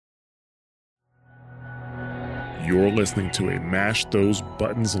you're listening to a Mash Those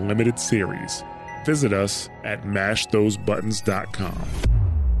Buttons limited series. Visit us at mashthosebuttons.com.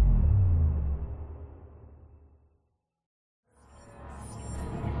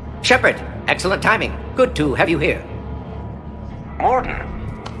 Shepard, excellent timing. Good to have you here. Morden.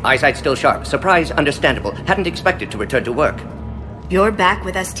 Eyesight still sharp. Surprise understandable. Hadn't expected to return to work. You're back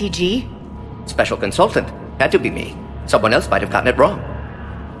with STG? Special consultant. Had to be me. Someone else might have gotten it wrong.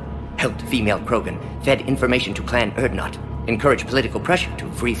 Helped female Krogan. Fed information to Clan Erdnot. Encouraged political pressure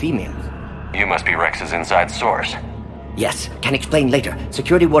to free females. You must be Rex's inside source. Yes, can explain later.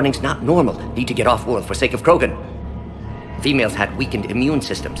 Security warnings not normal. Need to get off-world for sake of Krogan. Females had weakened immune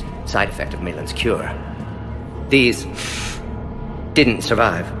systems. Side effect of Malin's cure. These didn't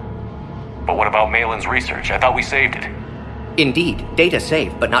survive. But what about Malin's research? I thought we saved it. Indeed, data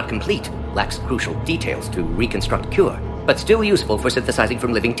saved, but not complete. Lacks crucial details to reconstruct cure, but still useful for synthesizing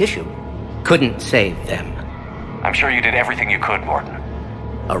from living tissue. Couldn't save them. I'm sure you did everything you could, Morden.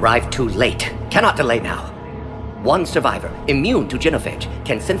 Arrived too late. Cannot delay now. One survivor, immune to genophage,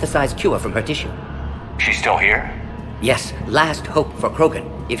 can synthesize cure from her tissue. She's still here? Yes, last hope for Krogan.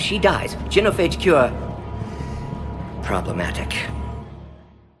 If she dies, genophage cure... problematic.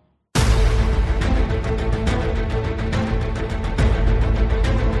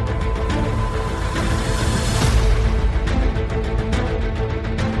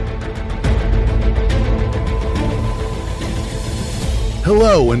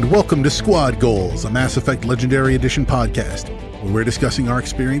 Hello and welcome to Squad Goals, a Mass Effect Legendary Edition podcast, where we're discussing our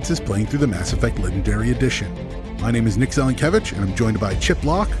experiences playing through the Mass Effect Legendary Edition. My name is Nick Zelenkevich, and I'm joined by Chip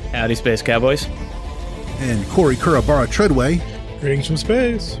Locke. Howdy, Space Cowboys. And Corey Kurabara Treadway. Greetings from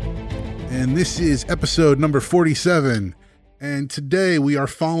space. And this is episode number 47. And today we are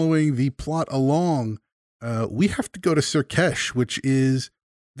following the plot along. We have to go to Sur'Kesh,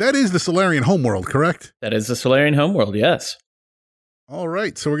 that is the Solarian homeworld, correct? That is the Solarian homeworld, yes. All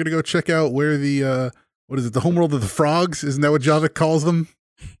right, so we're going to go check out where the, the homeworld of the frogs? Isn't that what Javik calls them?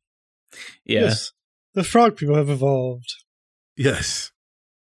 Yeah. Yes, the frog people have evolved. Yes.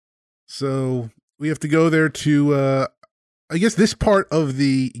 So we have to go there to, I guess this part of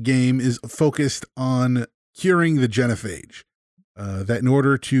the game is focused on curing the genophage. That in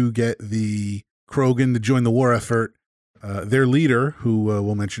order to get the Krogan to join the war effort, their leader, who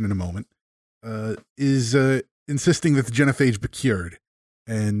we'll mention in a moment, is insisting that the genophage be cured.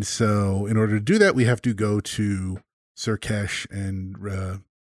 And so in order to do that, we have to go to Sur'Kesh and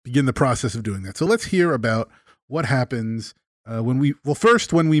begin the process of doing that. So let's hear about what happens when we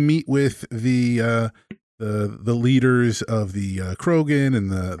meet with the leaders of the Krogan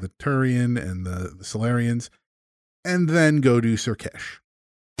and the Turian and the Solarians, and then go to Sur'Kesh.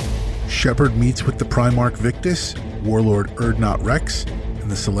 Shepard meets with the Primarch Victus, Warlord Erdnot Rex,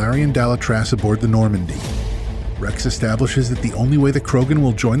 and the Solarian Dalatras aboard the Normandy. Rex establishes that the only way the Krogan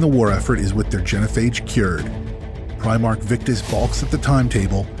will join the war effort is with their genophage cured. Primarch Victus balks at the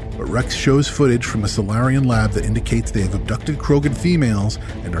timetable, but Rex shows footage from a Solarian lab that indicates they have abducted Krogan females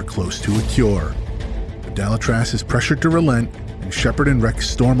and are close to a cure. The Dalatras is pressured to relent, and Shepard and Rex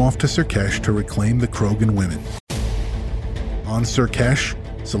storm off to Sur'Kesh to reclaim the Krogan women. On Sur'Kesh,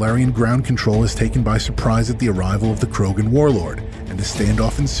 Solarian ground control is taken by surprise at the arrival of the Krogan warlord, and a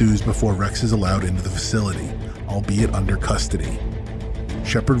standoff ensues before Rex is allowed into the facility, albeit under custody.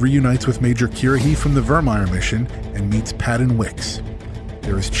 Shepard reunites with Major Kirahi from the Vermeer mission and meets Padden Wicks.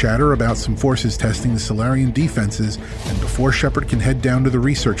 There is chatter about some forces testing the Solarian defenses, and before Shepard can head down to the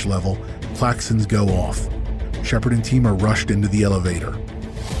research level, klaxons go off. Shepard and team are rushed into the elevator.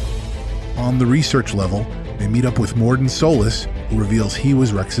 On the research level, they meet up with Morden Solus, who reveals he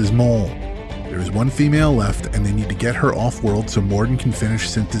was Rex's mole. There is one female left, and they need to get her off-world so Morden can finish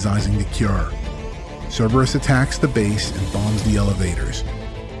synthesizing the cure. Cerberus attacks the base and bombs the elevators.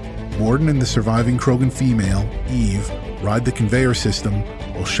 Morden and the surviving Krogan female, Eve, ride the conveyor system,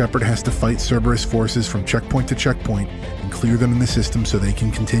 while Shepard has to fight Cerberus forces from checkpoint to checkpoint and clear them in the system so they can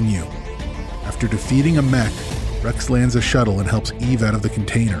continue. After defeating a mech, Rex lands a shuttle and helps Eve out of the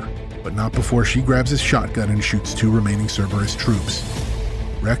container, but not before she grabs his shotgun and shoots two remaining Cerberus troops.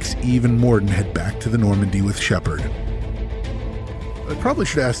 Rex, Eve, and Morden head back to the Normandy with Shepard. I probably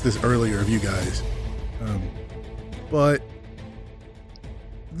should ask this earlier of you guys. But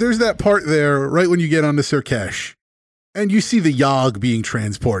there's that part there right when you get onto Sur'Kesh and you see the Yogg being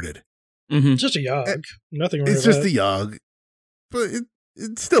transported. Mm-hmm. Just a Yogg. Nothing wrong It's with just that. a Yogg. But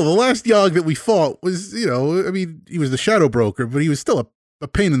it's still, the last Yogg that we fought was, he was the Shadow Broker, but he was still a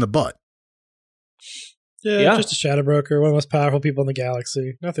pain in the butt. Yeah, just a Shadow Broker, one of the most powerful people in the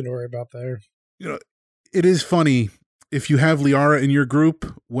galaxy. Nothing to worry about there. It is funny if you have Liara in your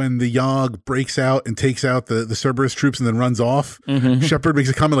group, when the Yogg breaks out and takes out the Cerberus troops and then runs off, Shepard makes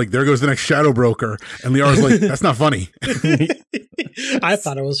a comment like, there goes the next Shadow Broker. And Liara's like, that's not funny. I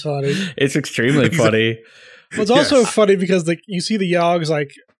thought it was funny. It's extremely funny. Well, it's also funny because you see the Yogg's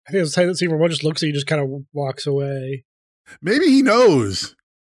like, I think it's the scene where one just looks at you, just kind of walks away. Maybe he knows.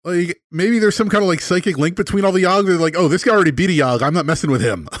 Like, maybe there's some kind of like psychic link between all the Yogg. They're like, oh, this guy already beat a Yogg. I'm not messing with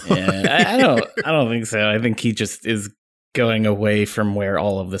him. Yeah, I don't think so. I think he just is going away from where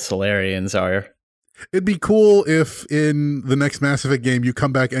all of the Solarians are. It'd be cool if in the next Mass Effect game you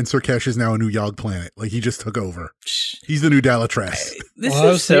come back and Sur'Kesh is now a new Yogg planet. Like, he just took over. He's the new Dalatras.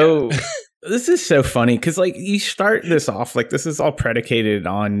 This is so funny because, like, you start this off like this is all predicated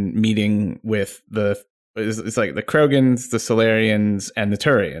on meeting with it's like the Krogans, the Solarians, and the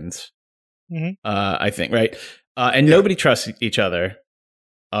Turians. I think, right? And nobody trusts each other,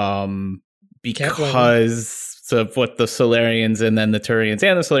 because of what the Solarians and then the Turians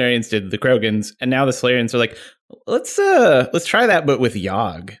and the Solarians did to the Krogans, and now the Solarians are like, let's try that, but with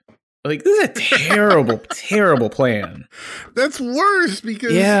Yogg. Like, this is a terrible, terrible plan. That's worse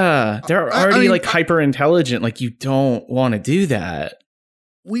because they're already like hyper intelligent. Like, you don't want to do that.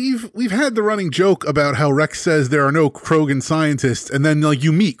 We've had the running joke about how Rex says there are no Krogan scientists, and then like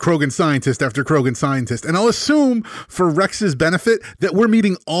you meet Krogan scientist after Krogan scientist, and I'll assume for Rex's benefit that we're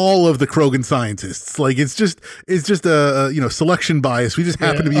meeting all of the Krogan scientists. Like, it's just a selection bias. We just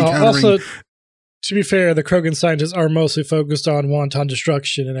happen to be encountering. Also, to be fair, the Krogan scientists are mostly focused on wanton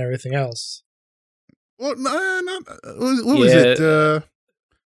destruction and everything else. Well, what was it?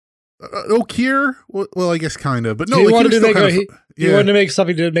 Okir? Well, I guess kind of, but no. He wanted to make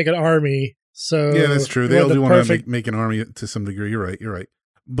something to make an army. So yeah, that's true. They all do want to make an army to some degree. You're right.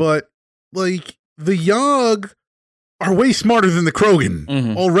 But like the Yogg are way smarter than the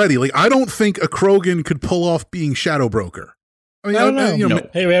Krogan already. Like, I don't think a Krogan could pull off being Shadow Broker. I mean, I don't know.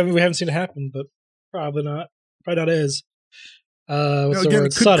 Hey, we haven't seen it happen, but probably not. Probably not is.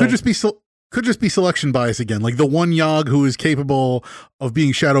 Could just be selection bias again. Like, the one Yogg who is capable of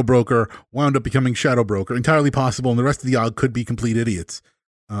being Shadow Broker wound up becoming Shadow Broker. Entirely possible, and the rest of the Yogg could be complete idiots.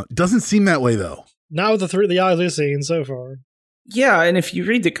 Doesn't seem that way, though. Not with the Yoggs we've seen so far. Yeah, and if you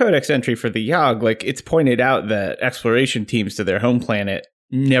read the codex entry for the Yogg, like, it's pointed out that exploration teams to their home planet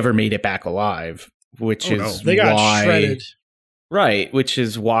never made it back alive, which is they got shredded. Right, which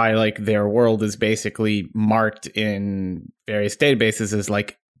is why, like, their world is basically marked in various databases as,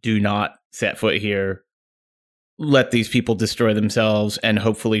 like, do not set foot here, let these people destroy themselves, and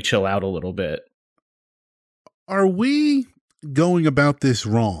hopefully chill out a little bit. Are we going about this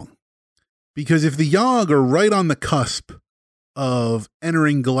wrong? Because if the Yogg are right on the cusp of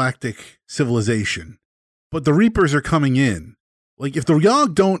entering galactic civilization, but the Reapers are coming in, like, if the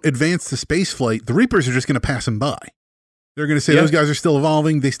Yogg don't advance to spaceflight, the Reapers are just going to pass them by. They're going to say, those guys are still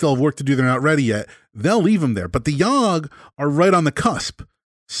evolving, they still have work to do, they're not ready yet. They'll leave them there. But the Yogg are right on the cusp.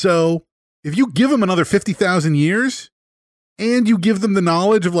 So if you give them another 50,000 years and you give them the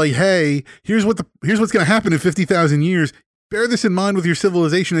knowledge of like, hey, here's what's going to happen in 50,000 years, bear this in mind with your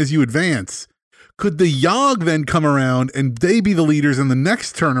civilization as you advance. Could the Yogg then come around and they be the leaders in the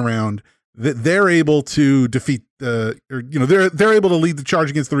next turnaround that they're able to defeat they're able to lead the charge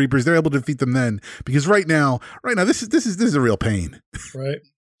against the Reapers. They're able to defeat them then, because right now this is a real pain. Right.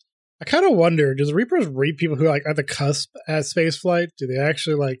 I kind of wonder, does the Reapers reap people who are like at the cusp at spaceflight? Do they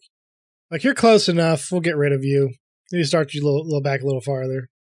actually like you're close enough, we'll get rid of you. You start you a little back a little farther.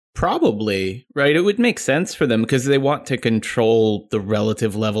 Probably, right? It would make sense for them because they want to control the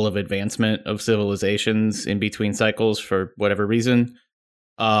relative level of advancement of civilizations in between cycles for whatever reason.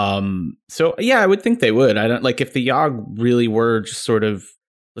 So yeah, I would think they would. I don't like if the Yogg really were just sort of,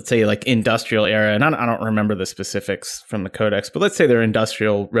 let's say, like industrial era, and I don't remember the specifics from the codex, but let's say they're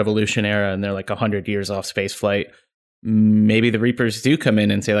industrial revolution era and they're like 100 years off space flight. Maybe the Reapers do come in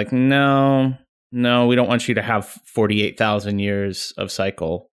and say like, no, we don't want you to have 48,000 years of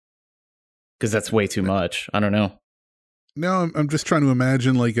cycle because that's way too much. I don't know. No, I'm just trying to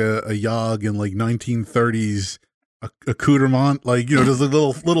imagine like a Yogg in like 1930s accoutrement, like, just a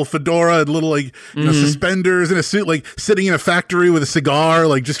little fedora and little like suspenders and a suit, like sitting in a factory with a cigar,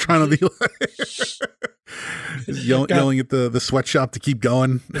 like just trying to be like yelling at the sweatshop to keep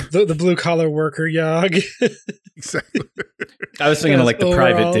going. The blue collar worker Yogg. Exactly. I was thinking of like the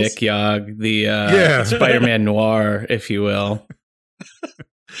private dick Yogg, the Spider-Man noir, if you will.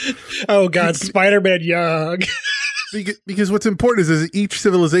 Oh God, Spider-Man Yogg. Because what's important is as each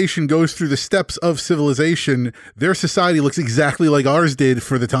civilization goes through the steps of civilization, their society looks exactly like ours did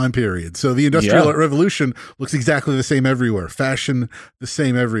for the time period. So the Industrial Revolution looks exactly the same everywhere. Fashion, the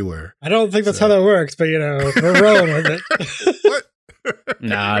same everywhere. I don't think that's how that works, but we're rolling with it. What?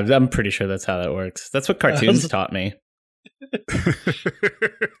 Nah, I'm pretty sure that's how that works. That's what cartoons taught me.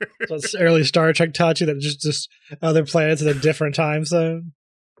 What early Star Trek taught you, that just other planets in a different time zone.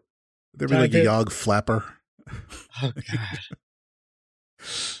 There'd be like a Yog flapper. Oh god.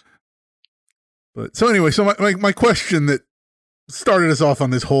 But so anyway, so my question that started us off on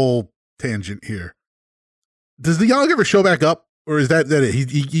this whole tangent here: does the Yog ever show back up, or is that it?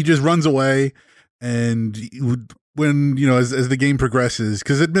 He just runs away, and when as the game progresses,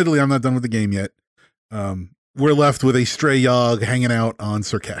 because admittedly I'm not done with the game yet, we're left with a stray Yog hanging out on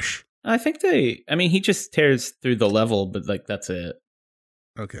Sur'Kesh. I think he just tears through the level, but like that's it.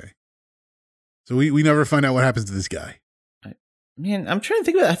 Okay. So we never find out what happens to this guy. Man, I'm trying to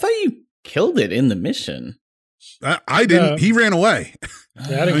think about it. I thought you killed it in the mission. I didn't. He ran away.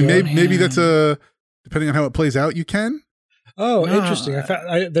 Yeah, I mean, maybe that's depending on how it plays out, you can. Oh, interesting. I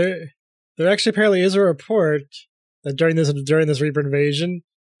found there actually apparently is a report that during this Reaper invasion,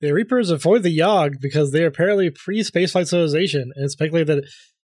 the Reapers avoid the Yog because they're apparently pre-spaceflight civilization, and it's speculated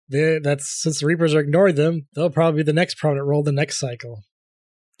that since the Reapers are ignoring them, they'll probably be the next prominent role the next cycle.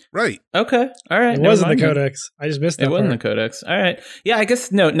 Right. Okay. All right. It wasn't the Codex. I just missed that. It wasn't the Codex. All right. Yeah, I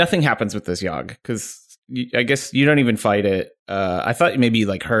guess nothing happens with this Yog because I guess you don't even fight it. I thought maybe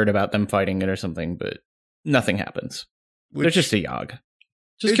you heard about them fighting it or something, but nothing happens. They're just a Yog.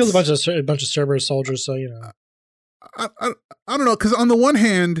 Just kills a bunch of Cerberus soldiers, so I don't know, because on the one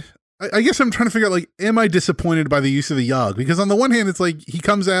hand, I guess I'm trying to figure out, am I disappointed by the use of the Yog? Because on the one hand, it's he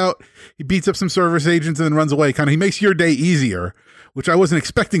comes out, he beats up some Cerberus agents, and then runs away. He makes your day easier, which I wasn't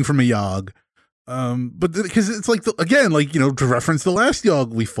expecting from a Yog. But because it's to reference the last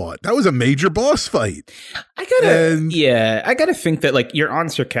Yog we fought, that was a major boss fight. I gotta think that you're on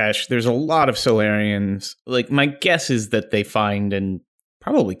Sur'Kesh. There's a lot of Solarians. My guess is that they find and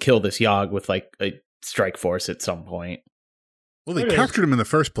probably kill this Yog with a strike force at some point. Well, they captured him in the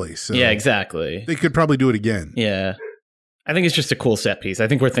first place. So yeah, exactly. They could probably do it again. Yeah. I think it's just a cool set piece. I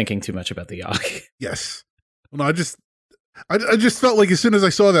think we're thinking too much about the Yog. Yes. Well, no, I just felt like as soon as I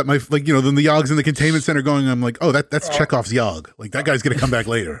saw that, then the Yog's in the containment center going, I'm like, oh, that's Chekhov's Yog. That guy's going to come back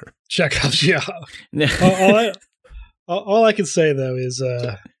later. Chekhov's Yog. all I can say, though, is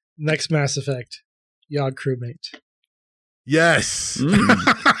next Mass Effect, Yog crewmate. Yes.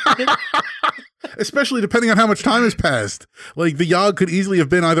 Especially depending on how much time has passed. The Yog could easily have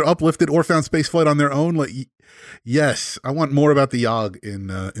been either uplifted or found spaceflight on their own. Yes, I want more about the Yog in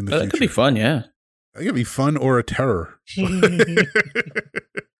the future. That could be fun, yeah. I think it'd be fun or a terror.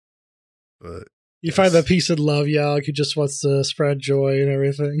 But you find the peace and love Yog who just wants to spread joy and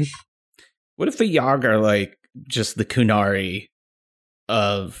everything. What if the Yog are just the Kunari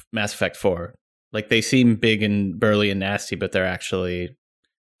of Mass Effect 4? They seem big and burly and nasty, but they're actually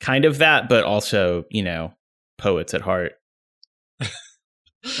kind of that, but also, poets at heart. I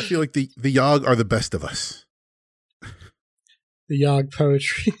feel like the Yog are the best of us. The Yog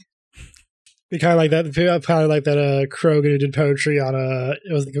poetry. Be kind of like that. Krogan who did poetry on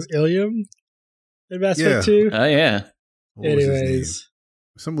it was Ilium in Mass Effect 2. Oh yeah. Anyways,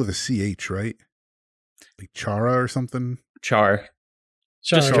 something with a CH, right? Chara or something. Char.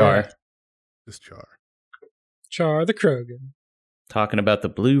 Just Char. Just Char. Char the Krogan. Talking about the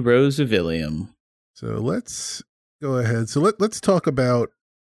Blue Rose of Ilium. So let's go ahead. So let's talk about.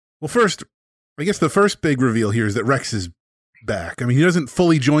 Well, first, I guess the first big reveal here is that Rex is back. I mean, he doesn't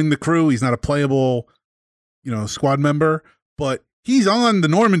fully join the crew. He's not a playable, squad member, but he's on the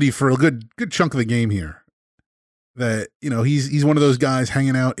Normandy for a good chunk of the game here. That, he's one of those guys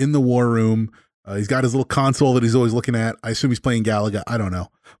hanging out in the war room. He's got his little console that he's always looking at. I assume he's playing Galaga. I don't know,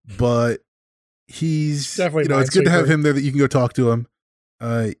 but he's definitely, it's good to have him there that you can go talk to him.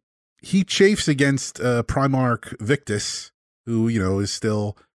 He chafes against Primarch Victus, who, is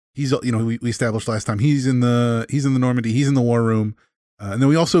still, he's, we established last time, he's in the Normandy, he's in the war room. And then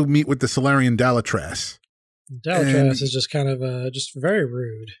we also meet with the Solarian Dalatras. Dalatras is just kind of just very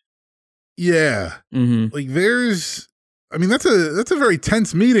rude. Yeah. Mm-hmm. That's a very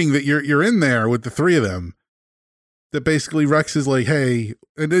tense meeting that you're in there with the three of them. That basically Rex is like, hey,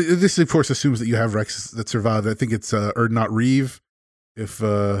 and this of course assumes that you have Rex that survived. I think it's or not Reeve, if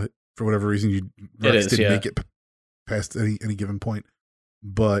for whatever reason Rex didn't make it past any given point.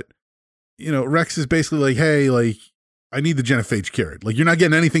 But Rex is basically like, hey, I need the genophage cured. Like, you're not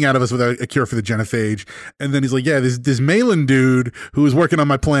getting anything out of us without a cure for the genophage. And then he's like, yeah, this Malin dude who was working on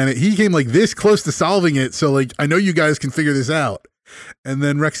my planet, he came like this close to solving it. So like, I know you guys can figure this out. And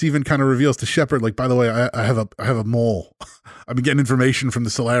then Rex even kind of reveals to Shepard, like, by the way, I have a mole. I've been getting information from the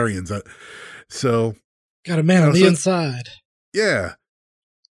Solarians. So got a man on the inside. Yeah.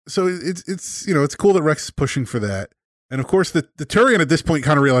 So it's cool that Rex is pushing for that. And of course the Turian at this point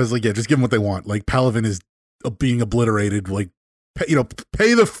kind of realizes, like, yeah, just give them what they want. Like, Palaven is being obliterated. Like, pay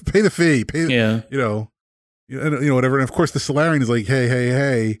the fee. Whatever. And of course the Solarian is like,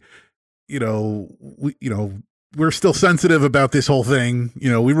 hey, we're still sensitive about this whole thing.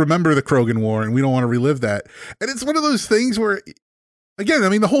 We remember the Krogan War and we don't want to relive that. And it's one of those things where, again, I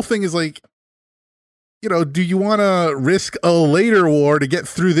mean, the whole thing is like, do you want to risk a later war to get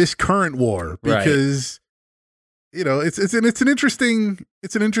through this current war? Because, it's an interesting,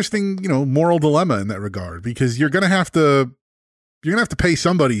 moral dilemma in that regard, because you're going to have to pay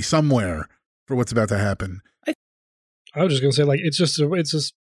somebody somewhere for what's about to happen. I was just going to say, like, it's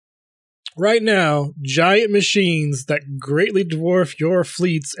just right now, giant machines that greatly dwarf your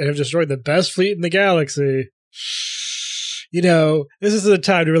fleets and have destroyed the best fleet in the galaxy. This isn't the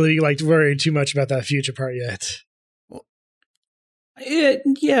time to really like worry too much about that future part yet.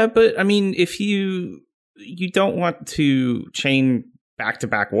 Yeah, but I mean, if you don't want to chain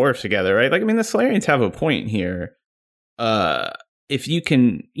back-to-back wars together, right? Like, I mean, the Solarians have a point here. If you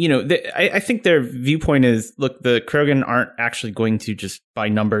can, I think their viewpoint is, look, the Krogan aren't actually going to just by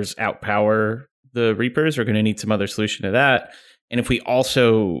numbers outpower the Reapers. We're going to need some other solution to that. And if we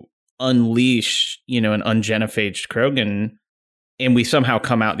also unleash, an ungenophaged Krogan, and we somehow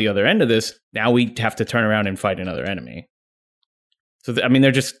come out the other end of this, now we have to turn around and fight another enemy. So,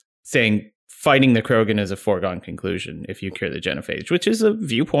 they're just saying fighting the Krogan is a foregone conclusion if you cure the genophage, which is a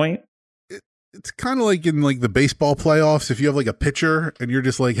viewpoint. It's kind of like in like the baseball playoffs. If you have like a pitcher and you're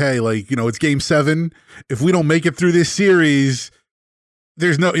just like, hey, like, it's game 7. If we don't make it through this series,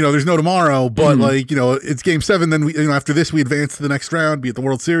 there's no tomorrow, but it's game 7. Then we, after this, we advance to the next round, be it the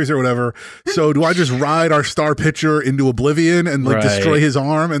World Series or whatever. So do I just ride our star pitcher into oblivion and like destroy his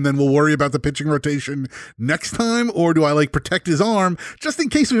arm, and then we'll worry about the pitching rotation next time? Or do I like protect his arm just in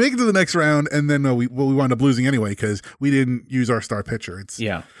case we make it to the next round, and then we wind up losing anyway because we didn't use our star pitcher?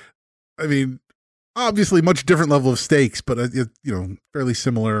 I mean, obviously much different level of stakes, but fairly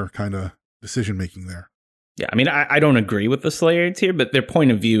similar kind of decision making there. Yeah, I mean, I don't agree with the Solarians here, but their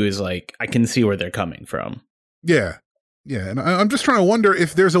point of view is like, I can see where they're coming from. Yeah. And I'm just trying to wonder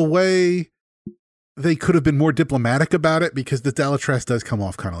if there's a way they could have been more diplomatic about it, because the Dalatrass does come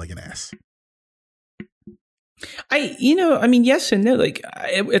off kind of like an ass. Yes and no. Like,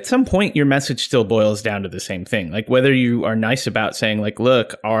 at some point, your message still boils down to the same thing. Like, whether you are nice about saying, like,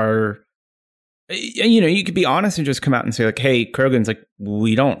 look, you could be honest and just come out and say, like, hey, Krogan's, like,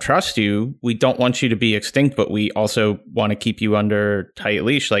 we don't trust you. We don't want you to be extinct, but we also want to keep you under tight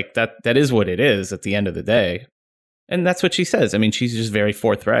leash. Like, that is what it is at the end of the day. And that's what she says. I mean, she's just very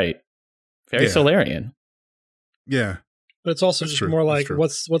forthright, very Solarian. Yeah. But it's also just more like,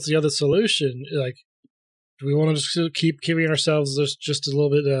 what's the other solution? Like, do we want to just keep giving ourselves just a little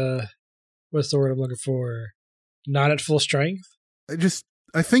bit, what's the word I'm looking for? Not at full strength?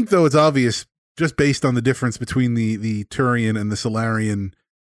 I think, though, it's obvious, just based on the difference between the Turian and the Solarian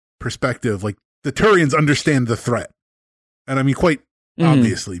perspective. Like, the Turians understand the threat. And I mean, quite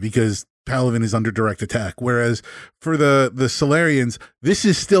obviously, because Palaven is under direct attack. Whereas for the Solarians, this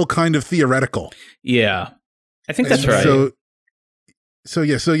is still kind of theoretical. Yeah. I think that's right. So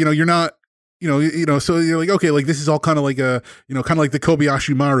you're not, so you're like, okay, like, this is all kind of like kind of like the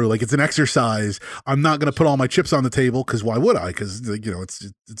Kobayashi Maru. Like, it's an exercise. I'm not going to put all my chips on the table, because why would I? Because, it's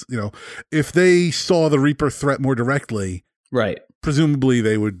if they saw the Reaper threat more directly, right? Presumably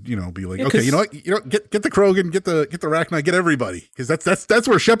they would, be like, okay, get the Krogan, get the Rachni, get everybody, because that's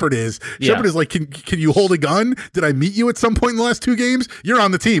where Shepard is. Yeah. Shepard is like, can you hold a gun? Did I meet you at some point in the last 2 games? You're on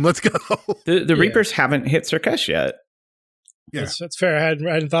the team. Let's go. The Reapers haven't hit Sur'Kesh yet. Yeah, that's fair. I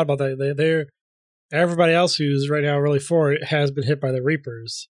hadn't thought about that. They're everybody else who's right now really for it has been hit by the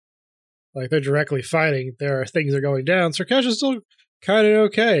Reapers. Like, they're directly fighting. There are things that are going down. Sur'Kesh is still kind of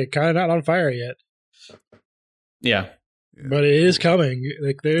okay, kind of not on fire yet. Yeah, but it is coming.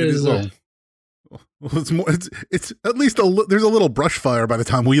 Like, there is. It's more. It's at least there's a little brush fire by the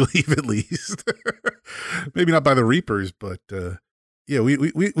time we leave. At least, maybe not by the Reapers, but. Yeah, we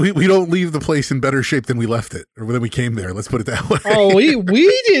don't leave the place in better shape than we left it, or than we came there. Let's put it that way. Oh,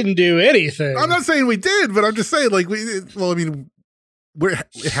 we didn't do anything. I'm not saying we did, but I'm just saying, like, it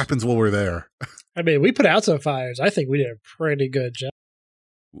happens while we're there. I mean, we put out some fires. I think we did a pretty good job.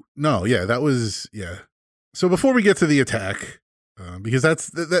 No, yeah, that was, yeah. So before we get to the attack, because that's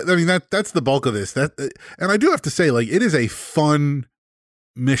the bulk of this. And I do have to say, like, it is a fun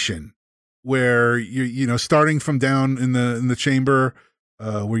mission where you're starting from down in the chamber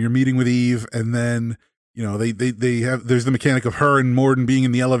where you're meeting with Eve, and then there's the mechanic of her and Morden being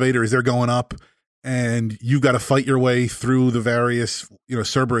in the elevator as they're going up, and you've got to fight your way through the various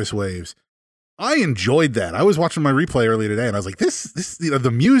Cerberus waves. I enjoyed that. I was watching my replay earlier today, and I was like, this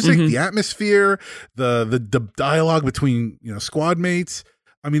the music, the atmosphere, the dialogue between squad mates.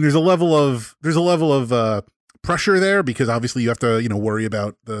 I mean, there's a level of pressure there because obviously you have to worry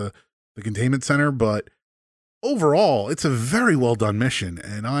about the containment center, but overall, it's a very well done mission,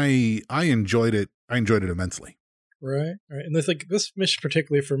 and I enjoyed it. I enjoyed it immensely. Right. And this mission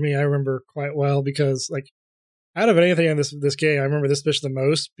particularly for me, I remember quite well because out of anything in this game, I remember this mission the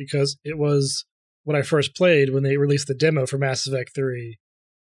most because it was when I first played when they released the demo for Mass Effect 3.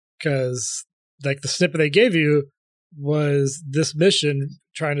 Because the snippet they gave you was this mission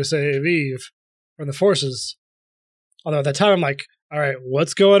trying to save Eve from the forces. Although at that time I'm like, all right,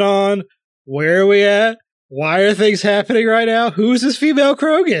 what's going on? Where are we at? Why are things happening right now? Who's this female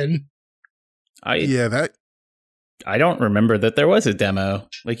Krogan? I don't remember that there was a demo.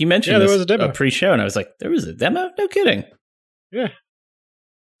 Like you mentioned, there was a demo. A pre-show, and I was like, there was a demo? No kidding. Yeah.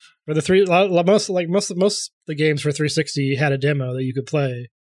 For the most of the games for 360 had a demo that you could play.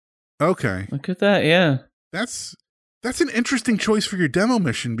 Okay. Look at that, yeah. That's an interesting choice for your demo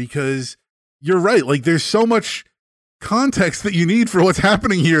mission because you're right. Like there's so much context that you need for what's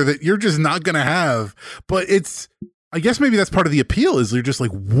happening here that you're just not going to have. But I guess maybe that's part of the appeal is you're just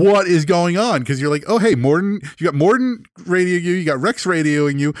like, what is going on? Because you're like, oh, hey, Morden, you got Morden radioing you got Rex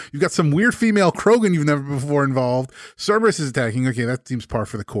radioing you got some weird female Krogan you've never before involved. Cerberus is attacking. Okay, that seems par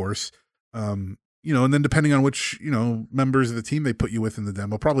for the course. And then depending on which, members of the team they put you with in the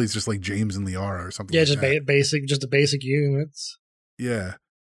demo, probably it's just like James and Liara or something. Yeah, like just that. Just the basic units. Yeah.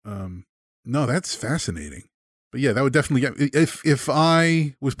 No, that's fascinating. But yeah, that would definitely get, if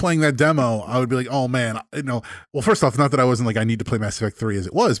I was playing that demo, I would be like, oh man, well, first off, not that I wasn't like, I need to play Mass Effect 3 as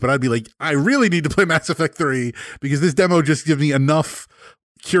it was, but I'd be like, I really need to play Mass Effect 3 because this demo just gives me enough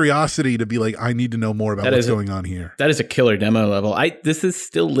curiosity to be like, I need to know more about what's going on here. That is a killer demo level. This is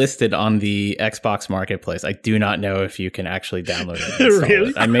still listed on the Xbox Marketplace. I do not know if you can actually download it.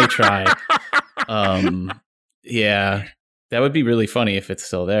 Really? It. I may try. Yeah. That would be really funny if it's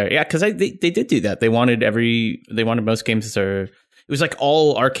still there. Yeah, because they did do that. They wanted most games it was like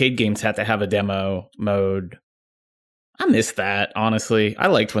all arcade games had to have a demo mode. I miss that, honestly. I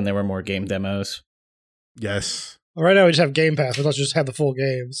liked when there were more game demos. Yes. Well, right now we just have Game Pass, but let's just have the full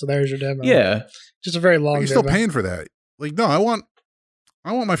game. So there's your demo. Yeah. Just a very long You're demo. still paying for that. Like, no, I want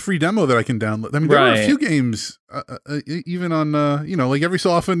my free demo that I can download. I mean, there are a few games, even on, like every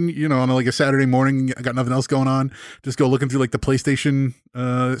so often, on like a Saturday morning, I got nothing else going on. Just go looking through like the PlayStation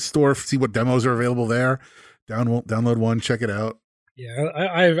store, see what demos are available there. Download one, check it out. Yeah,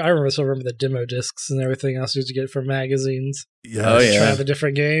 I remember the demo discs and everything else you used to get from magazines. Yes. Oh, yeah. Try the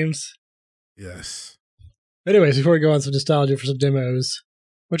different games. Yes. Anyways, before we go on some nostalgia for some demos,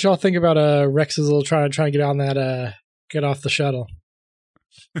 what y'all think about Rex's little try to get on that get off the shuttle?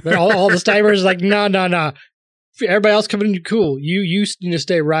 all the Stimers like, no. Everybody else coming in, cool. You need to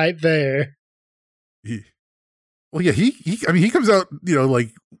stay right there. He comes out,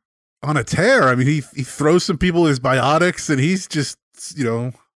 like on a tear. I mean, he throws some people his biotics, and he's just,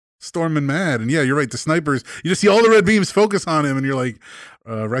 storming mad. And yeah, you're right. The snipers, you just see all the red beams focus on him, and you're like,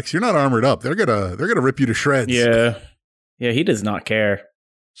 Rex, you're not armored up. They're gonna rip you to shreds. Yeah, he does not care.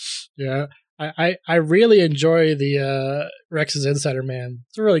 Yeah. I really enjoy the Rex's Insider Man.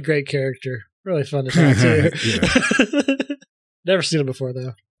 It's a really great character. Really fun to talk to. Never seen him before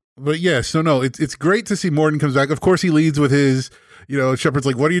though. But yeah, so no, it's great to see Morden comes back. Of course, he leads with his, Shepard's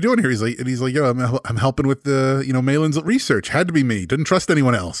like, "What are you doing here?" He's like, "Yo, I'm helping with the, Malin's research. Had to be me. Didn't trust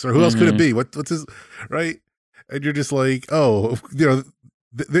anyone else, or who else could it be? What's his right?" And you're just like, "Oh,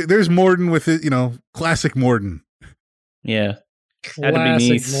 there's Morden with it, classic Morden." Yeah. Had to be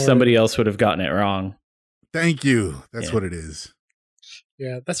me. Somebody else would have gotten it wrong. Thank you. That's what it is.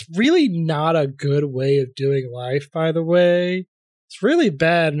 Yeah, that's really not a good way of doing life, by the way. It's really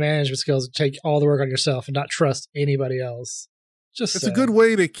bad management skills to take all the work on yourself and not trust anybody else. It's a good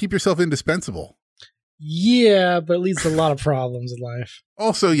way to keep yourself indispensable. Yeah, but it leads to a lot of problems in life.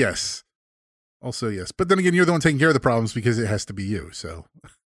 Also, yes. But then again, you're the one taking care of the problems because it has to be you, so.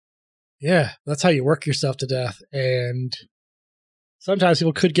 Yeah, that's how you work yourself to death, and sometimes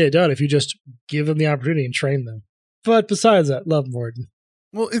people could get it done if you just give them the opportunity and train them. But besides that, love Morden.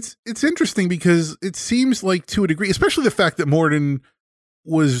 Well, it's interesting because it seems like to a degree, especially the fact that Morden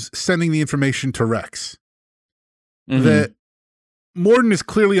was sending the information to Rex. that Morden is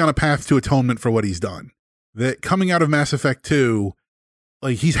clearly on a path to atonement for what he's done. That coming out of Mass Effect 2,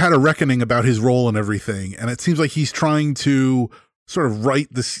 like he's had a reckoning about his role and everything, and it seems like he's trying to sort of right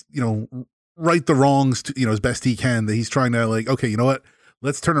this, right the wrongs to, as best he can. That he's trying to like, okay, you know what?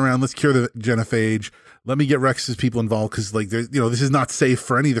 Let's turn around. Let's cure the genophage. Let me get Rex's people involved because, like, there's, this is not safe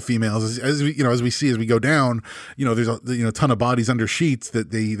for any of the females. As we go down, there's a ton of bodies under sheets that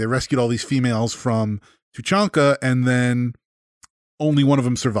they rescued all these females from Tuchanka, and then only one of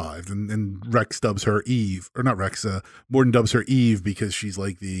them survived, and Rex dubs her Eve, or not Rex. Morden dubs her Eve because she's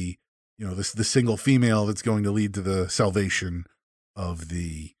like the single female that's going to lead to the salvation of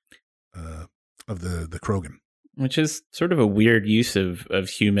the Krogan. Which is sort of a weird use of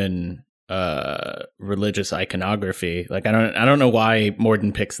human religious iconography. Like I don't know why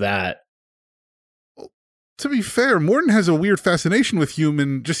Morden picks that. Well, to be fair, Morden has a weird fascination with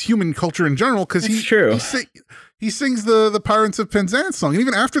human culture in general because he sings the Pirates of Penzance song, and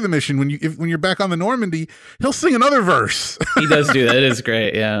even after the mission, when you're back on the Normandy, he'll sing another verse. He does do that. It is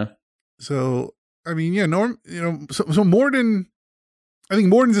great, yeah. So I mean, yeah, so Morden. I think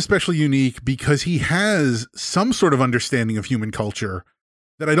Morden's especially unique because he has some sort of understanding of human culture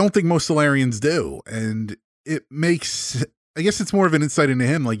that I don't think most Solarians do. And it makes, I guess it's more of an insight into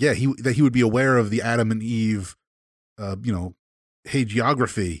him. Like, yeah, that he would be aware of the Adam and Eve,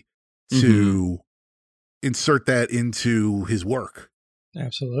 hagiography to insert that into his work.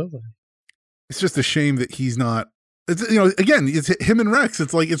 Absolutely. It's just a shame that he's not, again, it's him and Rex.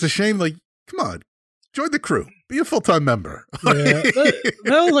 It's like, it's a shame. Like, come on, join the crew. Be a full-time member. Yeah, that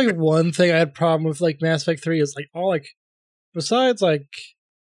was like one thing I had problem with like Mass Effect 3 is like all like besides like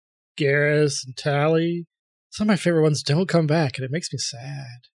Garrus and Tali, some of my favorite ones don't come back, and it makes me sad.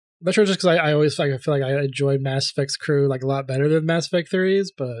 I'm not sure just because I always I feel like I enjoyed Mass Effect's crew like a lot better than Mass Effect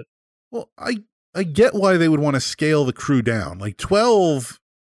 3's, but I get why they would want to scale the crew down. Like 12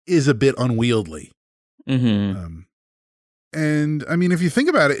 is a bit unwieldy. And I mean, if you think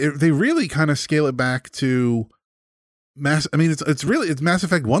about it, they really kind of scale it back to it's Mass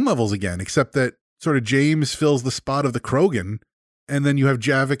Effect 1 levels again, except that sort of James fills the spot of the Krogan, and then you have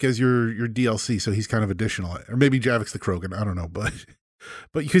Javik as your DLC, so he's kind of additional, or maybe Javik's the Krogan, I don't know, but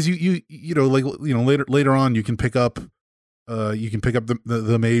because later on you can pick up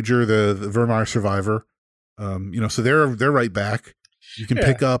the Major, the Vermeer survivor, so they're right back. You can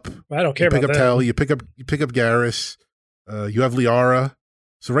pick up. I don't care about that. Pick up Tali. You pick up Garrus. You have Liara.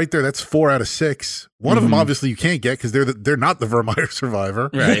 So right there, that's 4 out of 6. One of them, obviously, you can't get because they're not the Vermeer survivor,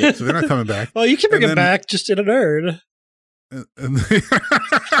 right? So they're not coming back. Well, you can bring him back just in a nerd. And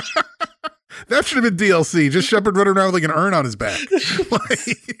that should have been DLC. Just Shepard running around with like an urn on his back.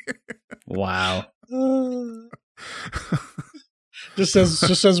 Wow. Just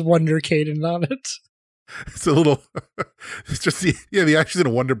says Wonder Caden on it. It's a little. It's just the action's in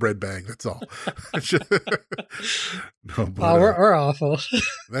a Wonder Bread bag. That's all. No, but, we're awful.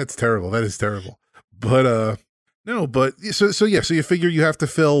 That's terrible. That is terrible. But so you figure you have to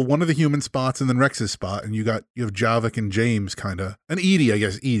fill one of the human spots and then Rex's spot, and you have Javik and James kind of, and Edie, I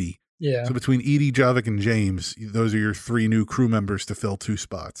guess Edie. Yeah. So between Edie, Javik, and James, those are your 3 new crew members to fill 2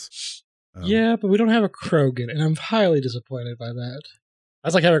 spots. Yeah, but we don't have a Krogan, and I'm highly disappointed by that.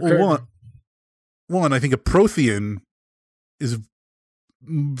 I'd like to have a Krogan. One, I think a Prothean is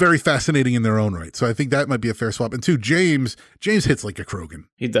very fascinating in their own right. So I think that might be a fair swap. And 2, James hits like a Krogan.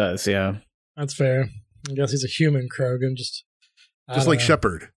 He does, yeah. That's fair. I guess he's a human Krogan, just like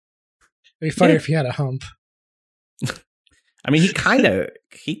Shepard. It'd be funny if he had a hump. I mean, he kind of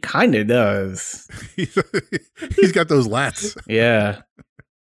does. He's got those lats. Yeah.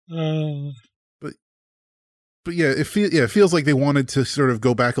 But yeah, it feels like they wanted to sort of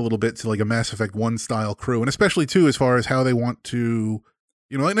go back a little bit to like a Mass Effect 1 style crew, and especially too as far as how they want to,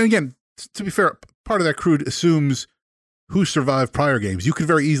 and again, to be fair, part of that crew assumes who survived prior games. You could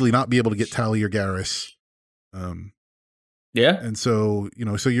very easily not be able to get Tali or Garrus. Yeah. And so,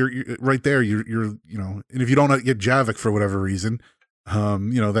 so you're right there, you're and if you don't get Javik for whatever reason,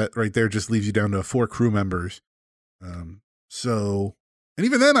 that right there just leaves you down to 4 crew members. So, and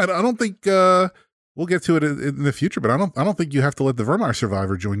even then, I don't think, we'll get to it in the future, but I don't think you have to let the Vermeer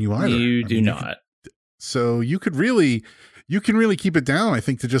survivor join you either. You do not. So you can really keep it down, I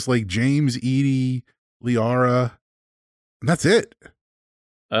think, to just like James, Edie, Liara, and that's it.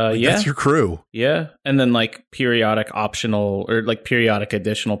 Yeah. That's your crew. Yeah. And then like periodic optional or like periodic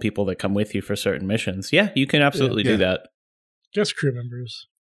additional people that come with you for certain missions. Yeah, you can absolutely do that. Just crew members.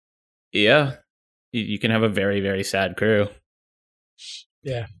 Yeah. You can have a very, very sad crew.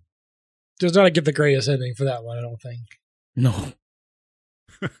 Yeah. Does not get the greatest ending for that one, I don't think. No.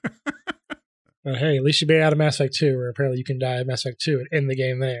 But hey, at least you made it out of Mass Effect 2, where apparently you can die at Mass Effect 2 and end the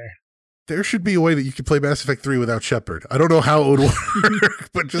game there. There should be a way that you could play Mass Effect 3 without Shepard. I don't know how it would work,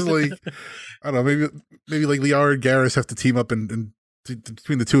 but just like, I don't know, maybe like Liara and Garrus have to team up and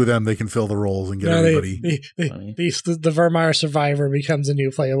between the two of them, they can fill the roles and get everybody. The Vermeer survivor becomes a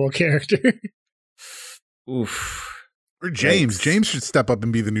new playable character. Oof. Or James. Yikes. James should step up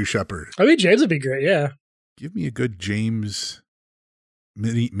and be the new Shepard. I mean, James would be great, yeah. Give me a good James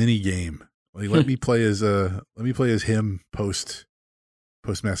mini game. Like let me play as him post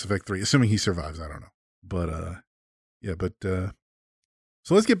Mass Effect 3, assuming he survives. I don't know. But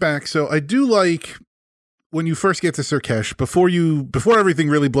so let's get back. So I do like when you first get to Sur'Kesh, before everything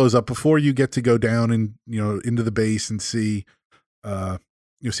really blows up, before you get to go down and into the base and see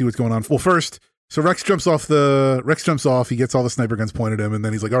see what's going on. Well, first, so Rex jumps off. He gets all the sniper guns pointed at him, and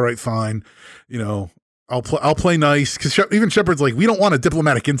then he's like, "All right, fine, I'll play nice," because even Shepard's like, "We don't want a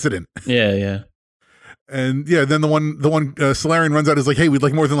diplomatic incident." Yeah. And then the one Solarian runs out is like, "Hey, we'd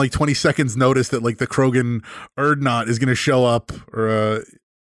like more than like 20 seconds notice that like the Krogan Erdnot is going to show up," or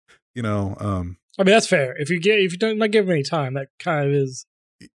I mean, that's fair. If you don't not give him any time, that kind of is,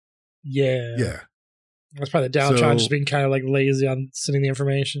 yeah. That's probably the downtime, just being kind of like lazy on sending the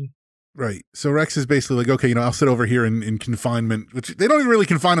information. Right. So Rex is basically like, okay, I'll sit over here in confinement, which they don't even really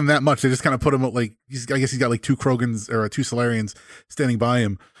confine him that much. They just kind of put him like, I guess he's got like two Krogans or two Solarians standing by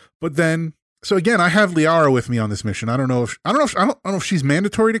him. But then, so again, I have Liara with me on this mission. I don't know if she's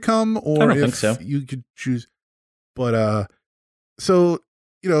mandatory to come or if so. You could choose. But so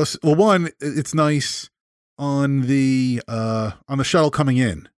well, one, it's nice on the shuttle coming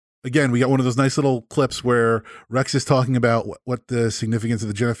in. Again, we got one of those nice little clips where Rex is talking about what the significance of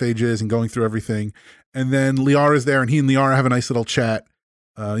the genophage is and going through everything. And then Liara's there, and he and Liara have a nice little chat.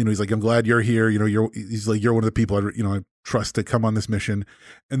 He's like, "I'm glad you're here. He's like, you're one of the people I trust to come on this mission."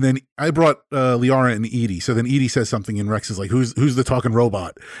 And then I brought Liara and Edie. So then Edie says something, and Rex is like, "Who's the talking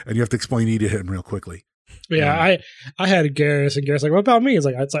robot?" And you have to explain Edie to him real quickly. Yeah, I had Garrus, and Garrus like, "What about me?" It's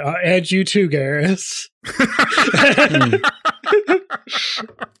like, I'll add you too, Garrus.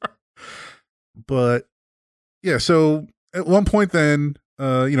 But yeah, so at one point then,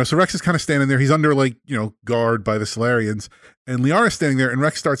 so Rex is kind of standing there. He's under guard by the Solarians, and Liara's standing there, and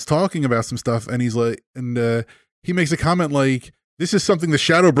Rex starts talking about some stuff, and he's like, he makes a comment like, "This is something the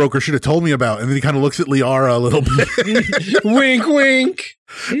Shadow Broker should have told me about," and then he kind of looks at Liara a little bit. Wink, wink.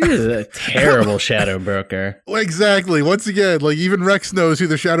 He is a terrible Shadow Broker. Exactly. Once again, like even Rex knows who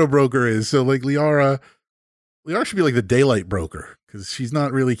the Shadow Broker is, so like Liara should be like the Daylight Broker because she's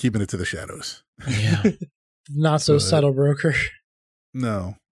not really keeping it to the shadows. Yeah, not so subtle broker.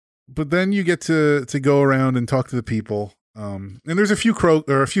 No, but then you get to go around and talk to the people, and there's a few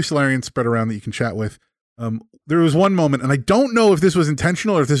Solarians spread around that you can chat with. There was one moment, and I don't know if this was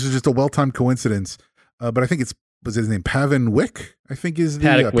intentional or if this was just a well-timed coincidence, but I think was his name Pavin Wick? I think is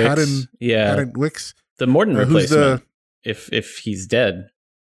the Padden Wicks. The Morden replacement. If he's dead.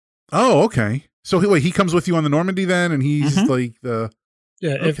 Oh, okay. So he comes with you on the Normandy then, and he's like the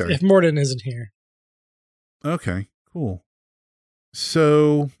if Morden isn't here. Okay, cool.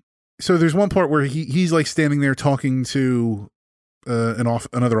 So there's one part where he's like standing there talking to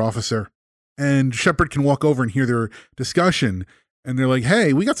another officer, and Shepard can walk over and hear their discussion, and they're like,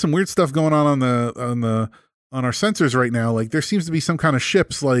 "Hey, we got some weird stuff going on our sensors right now. Like there seems to be some kind of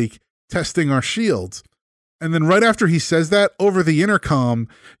ships like testing our shields." And then right after he says that, over the intercom,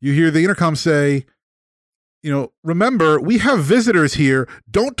 you hear the intercom say, "Remember, we have visitors here.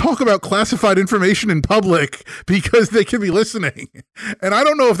 Don't talk about classified information in public because they can be listening." And I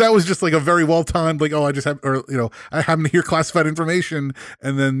don't know if that was just like a very well timed, like, "Oh, I just have," or, "I happen to hear classified information."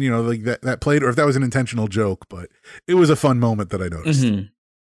 And then, like that played, or if that was an intentional joke, but it was a fun moment that I noticed. Mm-hmm.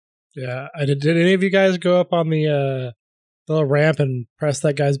 Yeah. Did any of you guys go up on the little ramp and press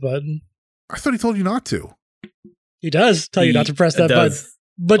that guy's button? I thought he told you not to. He does tell you not to press that button.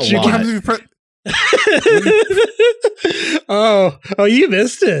 But you can. Oh, you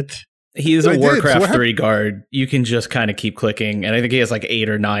missed it. He's a Warcraft 3 guard. You can just kind of keep clicking, and I think he has like 8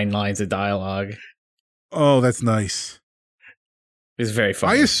 or 9 lines of dialogue. Oh, that's nice. It's very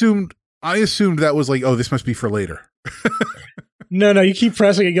funny. I assumed that was like, oh, this must be for later. No, you keep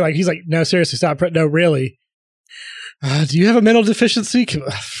pressing it. He's like, "No, seriously, stop. No, really. Do you have a mental deficiency?"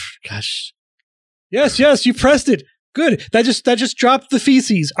 Gosh. Yes, you pressed it. Good. That just dropped the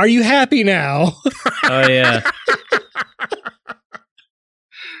feces. Are you happy now? Oh yeah.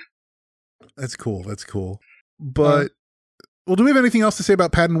 That's cool. But well, do we have anything else to say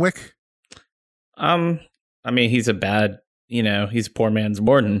about Padden Wick? I mean, he's a bad, he's a poor man's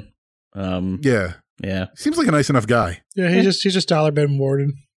Morden. Yeah. Yeah. Seems like a nice enough guy. Yeah, he's just Dollar Ben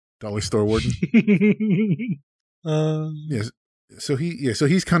Morden. Dollar store warden. Yes. So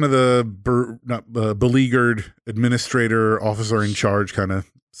he's kind of the beleaguered administrator, officer in charge kind of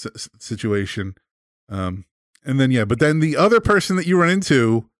situation. And then but then the other person that you run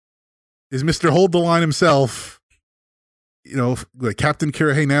into is Mr. Hold the Line himself. Like Captain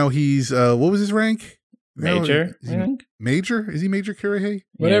Kirihei. Now he's what was his rank? Major. Major? Is he Major Kirihei?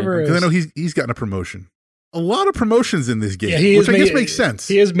 Whatever. Because I know he's gotten a promotion. A lot of promotions in this game, Yeah, which I guess makes sense.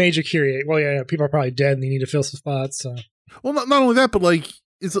 He is Major Kirihei. Well, yeah, people are probably dead and they need to fill some spots. So. Well, not only that, but like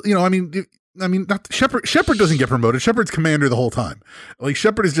it's not Shepard doesn't get promoted. Shepard's commander the whole time. Like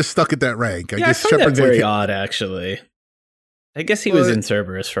Shepard is just stuck at that rank. I guess I find Shepard's that very odd, actually. I guess he was in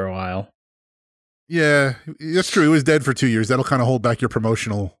Cerberus for a while. Yeah, that's true. He was dead for 2 years. That'll kind of hold back your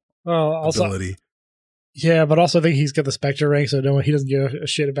promotional ability. Yeah, but also I think he's got the Spectre rank, so he doesn't give a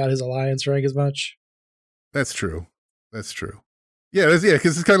shit about his Alliance rank as much. That's true. Yeah,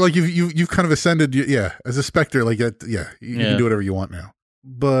 because it's kind of like you've kind of ascended. Yeah, as a Spectre, like you can do whatever you want now.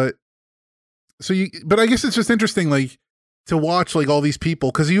 But I guess it's just interesting, like to watch like all these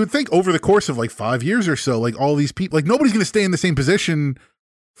people, because you would think over the course of like 5 years or so, like all these people, like nobody's going to stay in the same position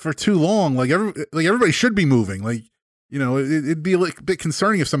for too long. Like everybody should be moving. Like it'd be like a bit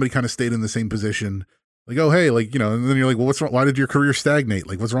concerning if somebody kind of stayed in the same position. Like, oh hey, like and then you're like, well, what's wrong? Why did your career stagnate?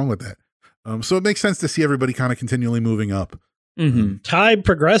 Like, what's wrong with that? So it makes sense to see everybody kind of continually moving up. Mm-hmm. Time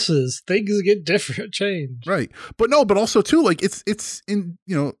progresses, things get different, change. Right. But also too, like it's in,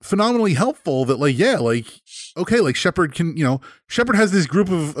 phenomenally helpful that okay, like Shepard Shepard has this group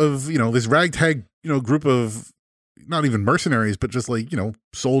of this ragtag, group of not even mercenaries, but just like,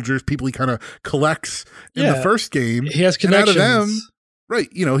 soldiers, people he kind of collects in the first game. He has connections. And out of them, right.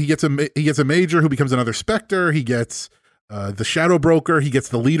 He gets a major who becomes another Spectre. He gets the Shadow Broker. He gets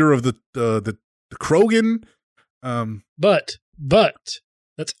the leader of the Krogan. But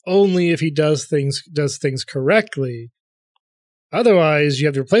that's only if he does things correctly. Otherwise, you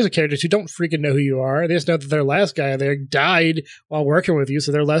have to replace the characters who don't freaking know who you are. They just know that their last guy there died while working with you,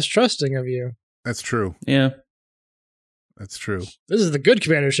 so they're less trusting of you. That's true. Yeah. That's true. This is the good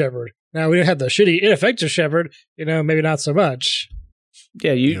Commander Shepard. Now, we don't have the shitty, ineffective Shepard, maybe not so much.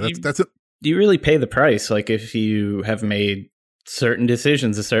 Yeah, that's it. You really pay the price. Like, if you have made certain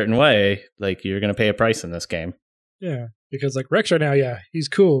decisions a certain way, like, you're going to pay a price in this game. Yeah, because, like, Rex right now, he's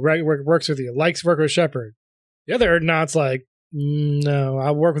cool, right? Works with you, likes working with Shepard. The other Erdnought's like, no,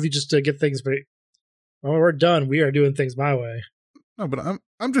 I'll work with you just to get things, but when we're done, we are doing things my way. No, but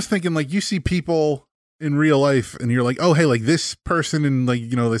I'm just thinking, like, you see people in real life and you're like, oh, hey, like this person in like,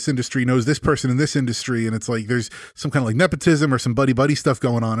 this industry knows this person in this industry. And it's like, there's some kind of like nepotism or some buddy stuff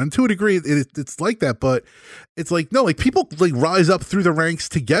going on. And to a degree, it's like that, but it's like, no, like people like rise up through the ranks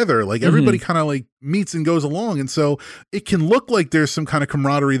together. Like everybody kind of like meets and goes along. And so it can look like there's some kind of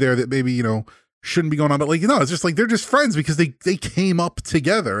camaraderie there that maybe, shouldn't be going on. But like, no, it's just like, they're just friends because they came up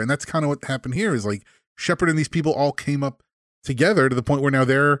together. And that's kind of what happened here is like Shepard and these people all came up together to the point where now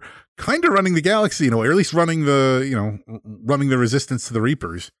they're kind of running the galaxy, or at least running the, running the resistance to the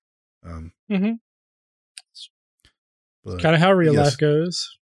Reapers. Kind of how real life goes.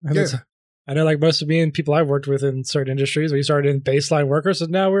 And I know, like most of me and people I've worked with in certain industries, we started in baseline workers,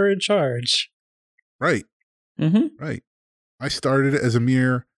 and now we're in charge. Right. Right. I started as a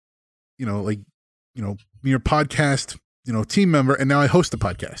mere, mere podcast, team member, and now I host a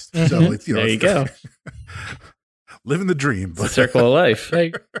podcast. So it's, there you go. Living the dream. It's a circle of life.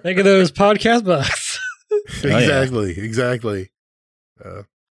 Think of those podcast bucks. Exactly.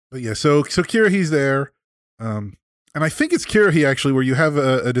 But yeah, so Kira, he's there. And I think it's Kira, actually, where you have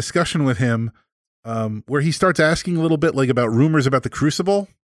a discussion with him where he starts asking a little bit like about rumors about the Crucible.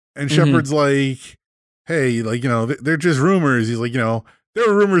 And Shepard's like, hey, like, they're just rumors. He's like, there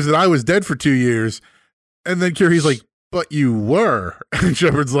were rumors that I was dead for 2 years. And then Kira's like, but you were. And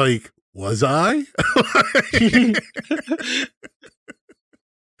Shepard's like, was I?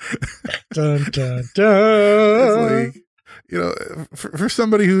 Dun, dun, dun. It's like, for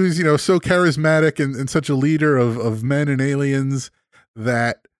somebody who's, so charismatic and such a leader of men and aliens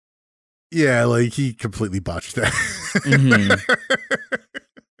that, like he completely botched that.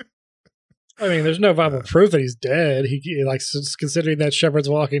 I mean, there's no viable proof that he's dead. He like, considering that Shepard's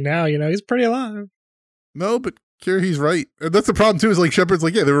walking now, he's pretty alive. No, but Kira, he's right. And that's the problem too, is like Shepard's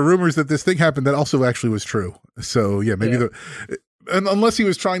like, there were rumors that this thing happened that also actually was true. So maybe and unless he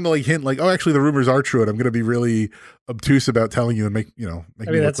was trying to like hint like, oh, actually the rumors are true and I'm going to be really obtuse about telling you and make me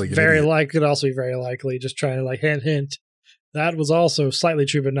that's look like very likely. Could also be very likely just trying to like hint. That was also slightly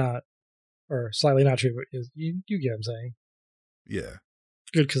true, but not, or slightly not true, but you get what I'm saying. Yeah.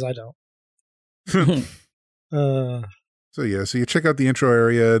 Good. Cause I don't. So yeah, so you check out the intro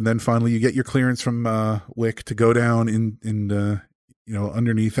area, and then finally you get your clearance from Wick to go down in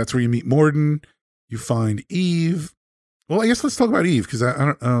underneath. That's where you meet Morden. You find Eve. Well, I guess let's talk about Eve, because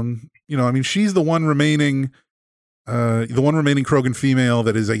I don't she's the one remaining Krogan female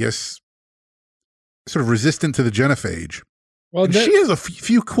that is, I guess, sort of resistant to the genophage. Well, she has a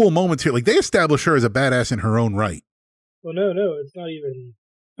few cool moments here. Like, they establish her as a badass in her own right. Well, no, it's not even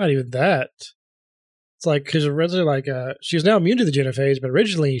that. It's like, because originally, she's now immune to the genophage, but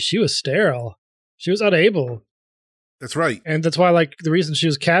originally she was sterile. She was unable. That's right. And that's why, the reason she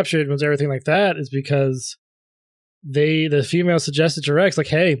was captured was everything like that is because the female suggested to Rex,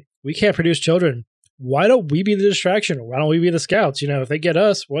 hey, we can't produce children. Why don't we be the distraction? Why don't we be the scouts? If they get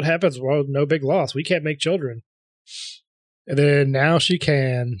us, what happens? Well, no big loss. We can't make children. And then now she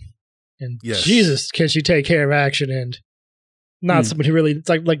can. And yes. Jesus, can she take care of action? And not somebody who really, it's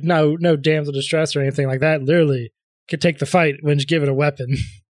like no damsel distress or anything like that. Literally can take the fight when she's given a weapon.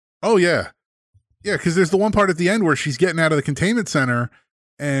 Oh, yeah. Yeah, because there's the one part at the end where she's getting out of the containment center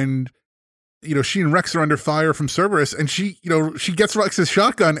and, she and Rex are under fire from Cerberus, and she gets Rex's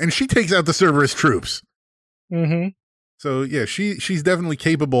shotgun and she takes out the Cerberus troops. Mm-hmm. So, yeah, she's definitely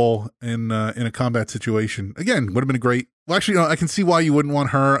capable in a combat situation. Again, would have been a great... Well, actually, I can see why you wouldn't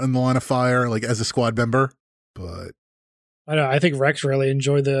want her in the line of fire, as a squad member, but... I know. I think Rex really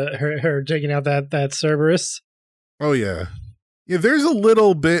enjoyed her taking out that Cerberus. Oh yeah, yeah. There's a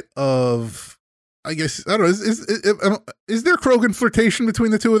little bit of, I guess, I don't know. Is there Krogan flirtation between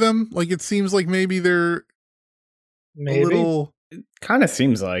the two of them? It seems like maybe they're a little. It kind of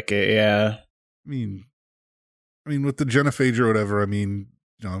seems like it. Yeah. I mean, with the genophage or whatever. I'm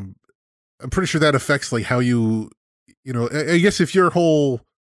pretty sure that affects how you. I guess if your whole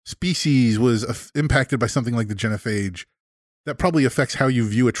species was impacted by something like the genophage, that probably affects how you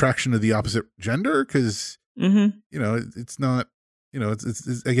view attraction to the opposite gender, because it's not,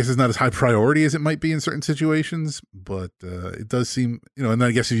 it's I guess it's not as high priority as it might be in certain situations, but it does seem, and then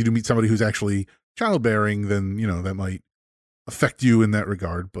I guess if you do meet somebody who's actually childbearing, then that might affect you in that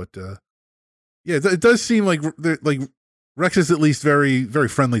regard. But yeah, it does seem like Rex is at least very, very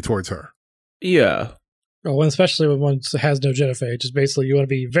friendly towards her. Yeah. Well, especially when one has no genophage, it's basically you want to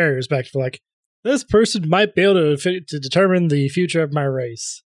be very respectful. This person might be able to determine the future of my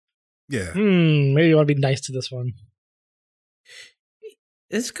race. Yeah. Maybe you want to be nice to this one.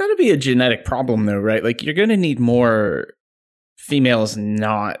 It's got to be a genetic problem, though, right? You're going to need more females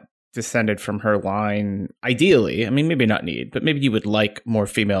not descended from her line, ideally. Maybe not need, but maybe you would like more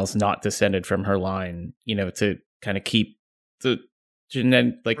females not descended from her line, to kind of keep the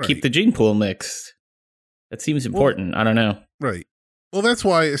keep the gene pool mixed. That seems important. I don't know. Right. Well, that's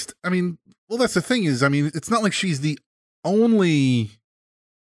why that's the thing is, it's not like she's the only,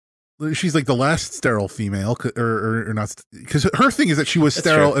 she's the last sterile female or not, because her thing is that she was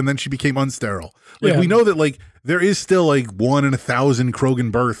sterile and then she became unsterile. We know that there is still 1 in 1,000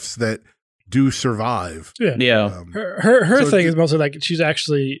 Krogan births that do survive. Yeah. Yeah. Her thing is mostly she's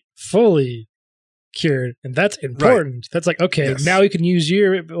actually fully cured, and that's important. Right. That's okay, yes. Now you can use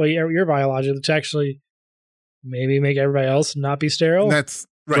your biology to actually maybe make everybody else not be sterile. That's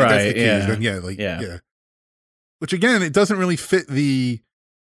right. That's the key. Yeah. Then, yeah. Which again, it doesn't really fit the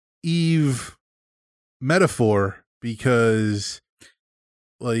Eve metaphor, because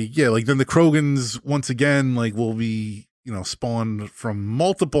then the Krogans once again will be spawned from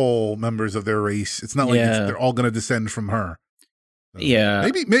multiple members of their race. It's not they're all going to descend from her. So yeah.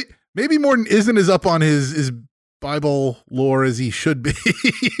 Maybe Morden isn't as up on his Bible lore as he should be.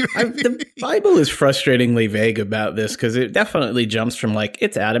 The Bible is frustratingly vague about this, because it definitely jumps from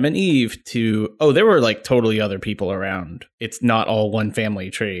it's Adam and Eve to, there were totally other people around. It's not all one family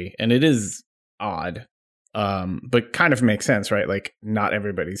tree, and it is odd, but kind of makes sense, right? Not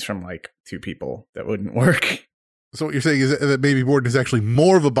everybody's from two people. That wouldn't work. So what you're saying is that maybe Morden is actually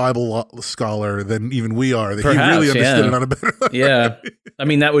more of a Bible scholar than even we are. That perhaps, he really understood it on a better level. Yeah.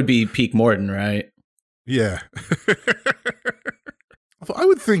 That would be peak Morden, right? Yeah. I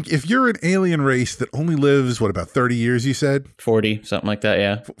would think if you're an alien race that only lives, about 30 years, you said? 40, something like that,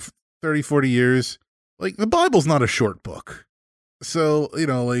 yeah. 30, 40 years. The Bible's not a short book. So, you're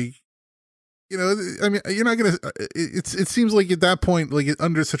not going to, it seems like at that point,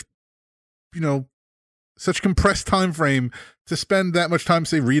 under such, such compressed time frame to spend that much time,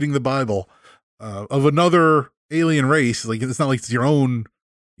 say, reading the Bible of another alien race, it's not it's your own,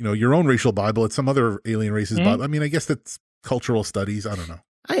 your own racial Bible. It's some other alien race's Bible. I guess that's cultural studies. I don't know.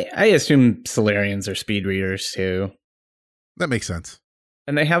 I assume Solarians are speed readers too. That makes sense.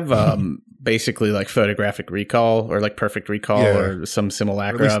 And they have basically like photographic recall or like perfect recall or some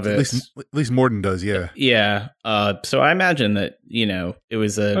simulacra of it. At least Morden does, yeah. Yeah. So I imagine that, it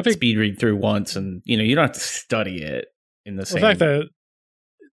was a speed read through once and, you don't have to study it in the same. The fact that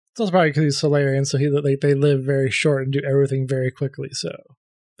it's also probably because he's Solarian, so they live very short and do everything very quickly. So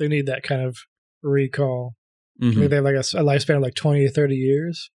they need that kind of recall. Mm-hmm. Maybe they have like a lifespan of like 20 to 30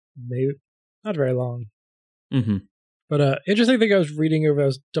 years. Maybe not very long. Mm-hmm. But interesting thing I was reading over, I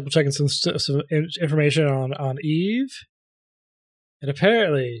was double checking some information on Eve, and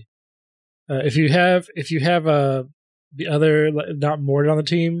apparently, if you have the other not Morden on the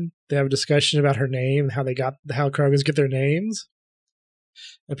team, they have a discussion about her name and how Krogans get their names.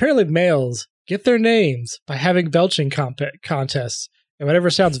 Apparently, males get their names by having belching contests, and whatever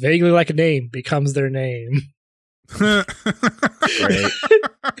sounds vaguely like a name becomes their name. Great.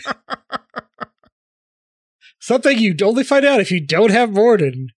 Something you only find out if you don't have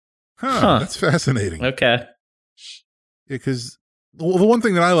Morden. Huh. That's fascinating. Okay. Yeah, because the one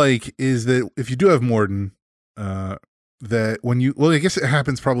thing that I like is that if you do have Morden, that when I guess it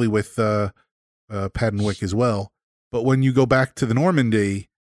happens probably with Paddenwick as well, but when you go back to the Normandy,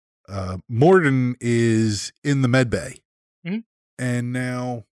 Morden is in the medbay. Mm-hmm. And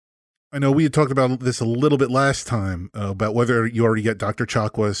now, I know we had talked about this a little bit last time, about whether you already get Dr.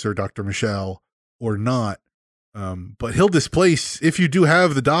 Chakwas or Dr. Michelle or not. But he'll displace, if you do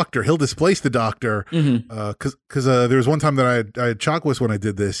have the doctor, he'll displace the doctor. Cause there was one time that I had Chakwas when I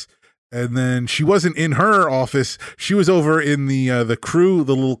did this, and then she wasn't in her office. She was over in the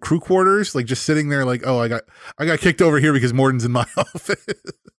little crew quarters, like just sitting there like, oh, I got kicked over here because Morden's in my office.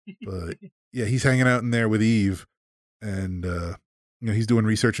 But yeah, he's hanging out in there with Eve, and, he's doing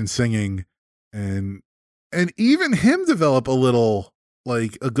research and singing, and even him develop a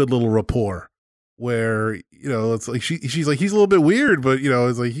good little rapport. Where it's like she's like, he's a little bit weird, but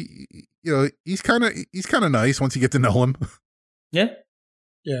it's like he's kind of nice once you get to know him. Yeah.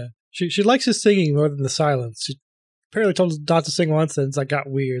 She likes his singing more than the silence. She apparently told him not to sing once, and it's like got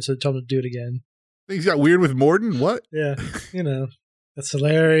weird, so told him to do it again. Things got weird with Morden. What? Yeah, the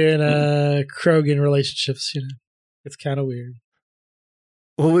Solarian Krogan relationships. It's kind of weird.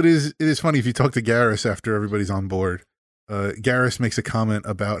 Well, it is funny if you talk to Garrus after everybody's on board. Garrus makes a comment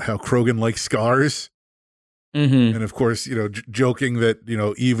about how Krogan likes scars. Mm-hmm. And of course, joking that,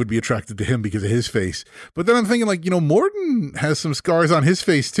 Eve would be attracted to him because of his face. But then I'm thinking like, Morden has some scars on his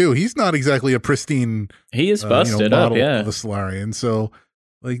face too. He's not exactly a pristine. He is busted up, yeah. Of a Solarian. So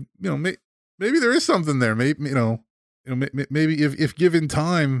like, maybe there is something there. Maybe, maybe if given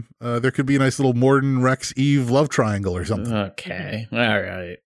time, there could be a nice little Morden, Rex, Eve love triangle or something. Okay. All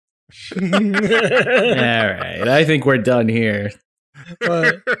right. All right. I think we're done here.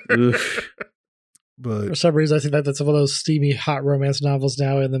 But But for some reason, I think that's one of those steamy, hot romance novels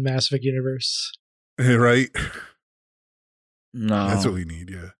now in the Mass Effect universe. Right? No. That's what we need,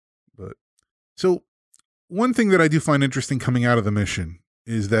 yeah. But so one thing that I do find interesting coming out of the mission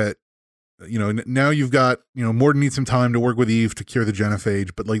is that, now you've got, Morden needs some time to work with Eve to cure the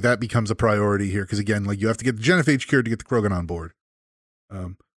genophage, but like that becomes a priority here because again, like you have to get the genophage cured to get the Krogan on board.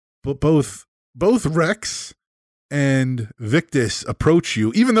 But both Rex and Victus approach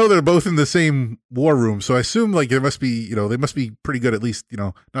you, even though they're both in the same war room. So I assume like there must be, they must be pretty good, at least,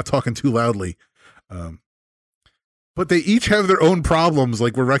 not talking too loudly. But they each have their own problems.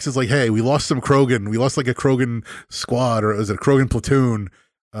 Like where Rex is like, hey, we lost some Krogan. We lost like a Krogan squad, or is it a Krogan platoon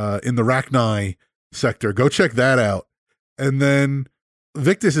in the Rachni sector? Go check that out. And then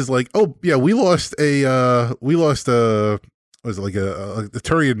Victus is like, oh yeah, we lost a was it like a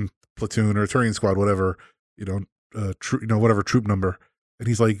Turian platoon or a Turian squad, whatever, whatever troop number. And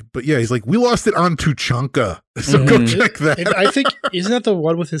he's like, we lost it on Tuchanka. So go check that out. I think, isn't that the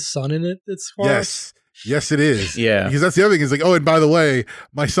one with his son in it? It's Yes, it is. Yeah. Because that's the other thing is like, oh, and by the way,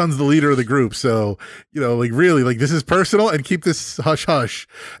 my son's the leader of the group. So, like really, like this is personal and keep this hush hush.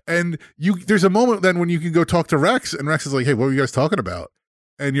 And there's a moment then when you can go talk to Rex and Rex is like, hey, what were you guys talking about?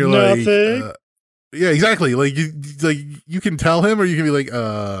 And you're Nothing. like, yeah, exactly. Like you can tell him, or you can be like,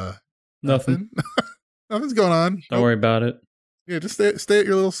 nothing. Nothing's going on. Don't worry about it. Yeah, just stay at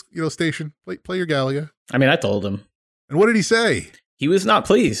your little station. Play your Galaga. I mean, I told him. And what did he say? He was not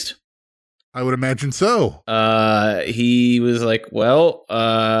pleased. I would imagine so. He was like, well,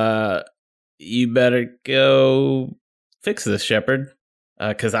 you better go fix this, Shepard,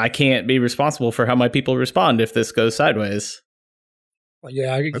 because I can't be responsible for how my people respond if this goes sideways. Well,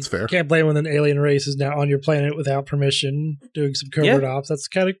 yeah, that's fair. Can't blame when an alien race is now on your planet without permission, doing some covert ops. That's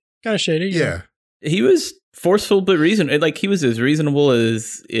kind of shady. Yeah. He was forceful but reasonable. Like he was as reasonable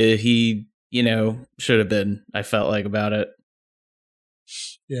as he, should have been. I felt like about it.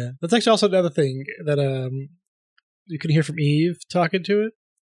 Yeah, that's actually also another thing that you can hear from Eve talking to it.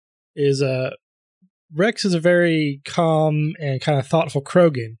 Is Rex is a very calm and kind of thoughtful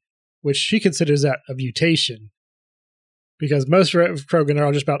Krogan, which she considers that a mutation. Because most Krogan are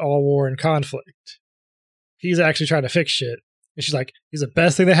all just about all war and conflict. He's actually trying to fix shit. And she's like, he's the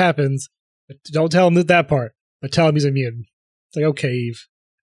best thing that happens. But don't tell him that part. But tell him he's immune. It's like, okay, Eve.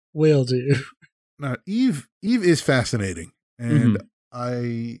 Will do. Now, Eve is fascinating. And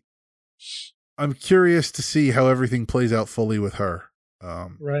I'm curious to see how everything plays out fully with her.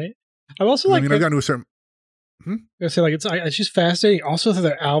 Right. I'm also like... I mean, I've gotten to a certain... I say like she's fascinating. Also,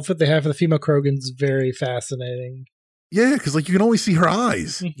 the outfit they have for the female Krogan is very fascinating. Yeah, because like you can only see her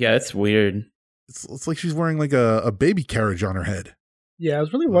eyes. Yeah, it's weird. It's like she's wearing like a baby carriage on her head. Yeah, I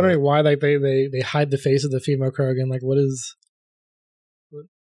was really wondering why like they hide the face of the female Krogan. Like, what is?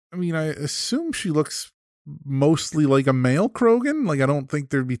 I mean, I assume she looks mostly like a male Krogan. Like, I don't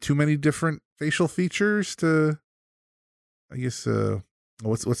think there'd be too many different facial features to. I guess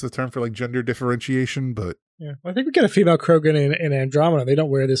what's the term for like gender differentiation? But yeah, well, I think we get a female Krogan in Andromeda. They don't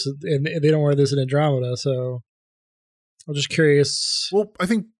wear this, and they don't wear this in Andromeda. So I'm just curious. Well, I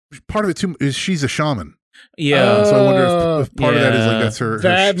think part of it too is she's a shaman. Yeah. So I wonder if part of that is like that's her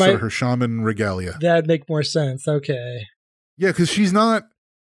sort of her shaman regalia. That'd make more sense. Okay. Yeah, because she's not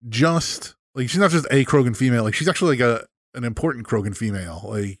just a Krogan female. Like she's actually like an important Krogan female.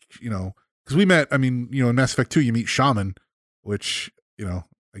 Like, you know, because we met. I mean, you know, in Mass Effect 2, you meet shaman, which, you know,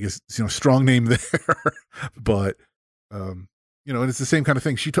 I guess, you know, strong name there, but you know, and it's the same kind of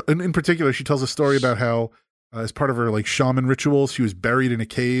thing. In particular, she tells a story about how as part of her like shaman rituals, she was buried in a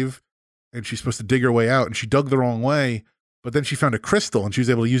cave and she's supposed to dig her way out, and she dug the wrong way, but then she found a crystal and she was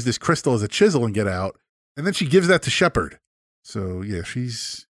able to use this crystal as a chisel and get out, and then she gives that to Shepard. So yeah,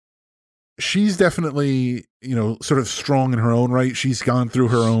 she's definitely, you know, sort of strong in her own right. She's gone through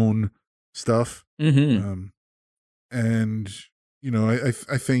her own stuff. And you know,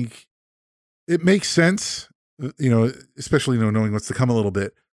 I think it makes sense, you know, especially, you know, knowing what's to come a little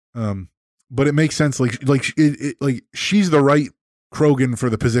bit. But it makes sense, like she's the right Krogan for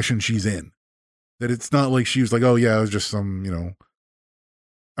the position she's in. That it's not like she was like, oh yeah, I was just some, you know,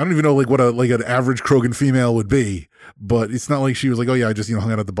 I don't even know like what an average Krogan female would be, but it's not like she was like, oh yeah, I just, you know,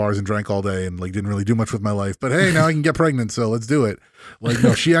 hung out at the bars and drank all day and like didn't really do much with my life, but hey, now I can get pregnant, so let's do it. Like,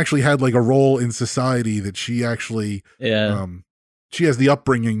 no, she actually had like a role in society that she actually, she has the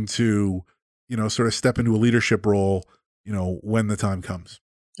upbringing to, you know, sort of step into a leadership role, you know, when the time comes.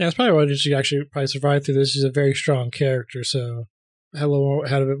 Yeah, that's probably why she actually probably survived through this. She's a very strong character, so had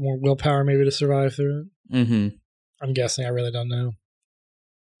a bit more willpower maybe to survive through it. I'm guessing. I really don't know.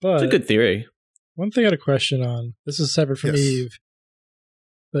 But it's a good theory. One thing I had a question on. This is separate from Eve,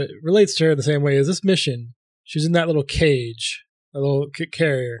 but it relates to her the same way as this mission. She's in that little cage, a little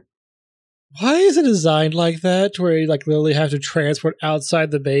carrier. Why is it designed like that, to where you like literally have to transport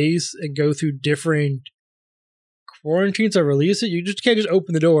outside the base and go through different quarantines to release it? You just can't just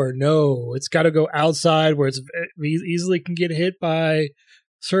open the door. No, it's got to go outside where it's easily can get hit by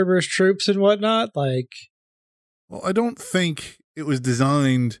Cerberus troops and whatnot. Like, well, I don't think it was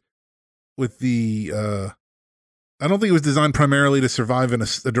designed with the. I don't think it was designed primarily to survive in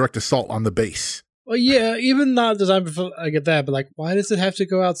a direct assault on the base. Well, yeah, even not designed before I get that, but like, why does it have to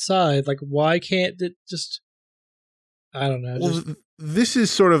go outside? Like, why can't it just? I don't know. Well, this is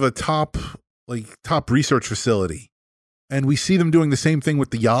sort of a top research facility, and we see them doing the same thing with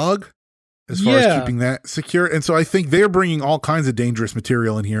the Yogg, as far as keeping that secure. And so I think they're bringing all kinds of dangerous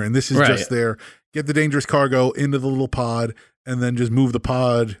material in here, and this is just their get the dangerous cargo into the little pod, and then just move the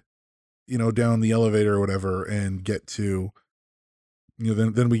pod, you know, down the elevator or whatever, and get to. You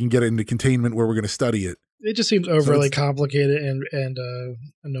know, then we can get it into containment where we're going to study it. It just seems overly complicated and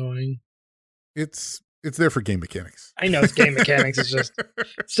annoying. It's there for game mechanics. I know it's game mechanics. It's just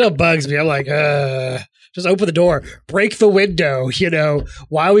it still bugs me. I'm like, just open the door, break the window. You know,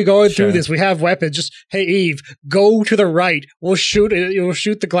 why are we going through this? We have weapons. Just hey, Eve, go to the right. We'll shoot it. You'll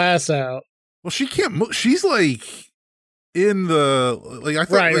shoot the glass out. Well, she can't move. She's like in the like. I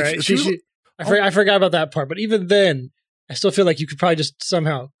thought right. I forgot about that part. But even then. I still feel like you could probably just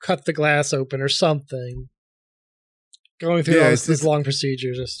somehow cut the glass open or something. Going through all this long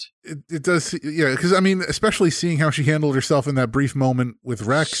procedure, just it does, yeah. Because I mean, especially seeing how she handled herself in that brief moment with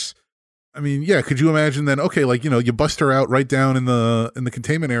Rex. I mean, yeah. Could you imagine then? Okay, like, you know, you bust her out right down in the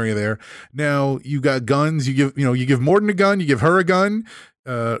containment area there. Now you got guns. You give Morden a gun. You give her a gun.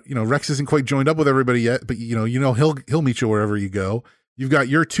 You know, Rex isn't quite joined up with everybody yet, but you know he'll meet you wherever you go. You've got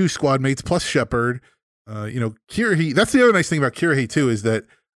your 2 squad mates plus Shepard. You know, Kirrahe, that's the other nice thing about Kirrahe too, is that,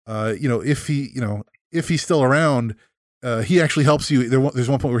 you know, if he's still around, he actually helps you. There's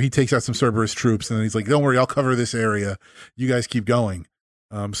one point where he takes out some Cerberus troops, and then he's like, "Don't worry, I'll cover this area. You guys keep going."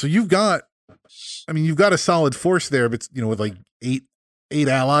 So you've got a solid force there, but with like eight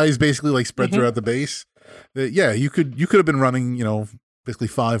allies basically like spread throughout the base. That you could have been running basically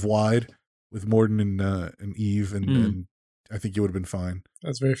 5 wide with Morden and Eve, and I think you would have been fine.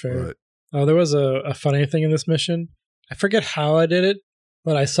 That's very fair. There was a funny thing in this mission. I forget how I did it,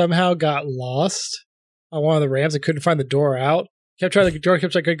 but I somehow got lost on one of the ramps. I couldn't find the door out. Kept trying to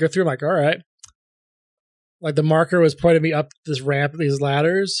go through. I'm like, all right. Like the marker was pointing me up this ramp, these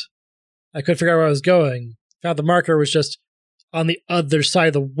ladders. I couldn't figure out where I was going. Found the marker was just on the other side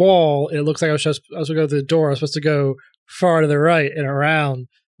of the wall. And it looks like I was supposed to go to the door. I was supposed to go far to the right and around.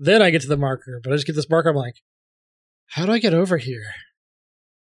 Then I get to the marker. But I just get this marker. I'm like, how do I get over here?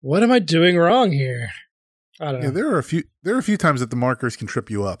 What am I doing wrong here? I don't know. Yeah, there are a few times that the markers can trip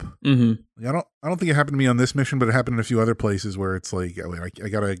you up. Mm-hmm. I don't think it happened to me on this mission, but it happened in a few other places where it's like, I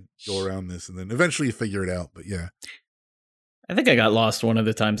gotta go around this, and then eventually you figure it out. But yeah, I think I got lost one of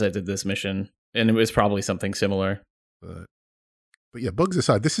the times I did this mission, and it was probably something similar. But yeah, bugs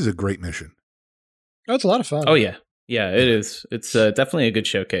aside, this is a great mission. Oh, it's a lot of fun. Oh yeah, it is. It's definitely a good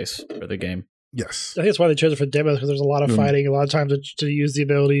showcase for the game. Yes, I think that's why they chose it for demos, because there's a lot of fighting, a lot of time to use the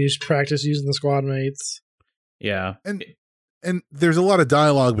abilities, practice using the squad mates. Yeah, and there's a lot of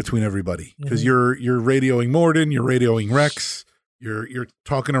dialogue between everybody because you're radioing Morden, you're radioing Rex, you're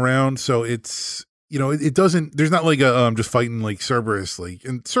talking around. So it's it doesn't. There's not like I'm just fighting like Cerberus,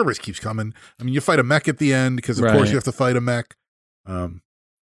 and Cerberus keeps coming. I mean, you fight a mech at the end because of course you have to fight a mech.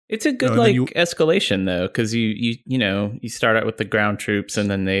 It's a good escalation though, because you start out with the ground troops,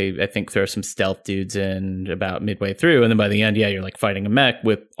 and then they I think throw some stealth dudes in about midway through, and then by the end, you're like fighting a mech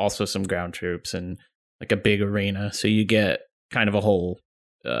with also some ground troops and like a big arena. So you get kind of a whole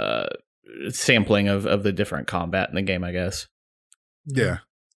sampling of the different combat in the game, I guess. Yeah.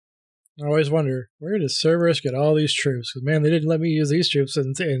 I always wonder, where does Cerberus get all these troops? Because man, they didn't let me use these troops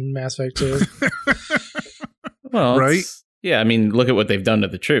in Mass Effect 2. Well, right. Yeah, I mean, look at what they've done to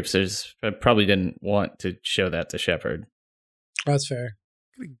the troops. I probably didn't want to show that to Shepard. That's fair.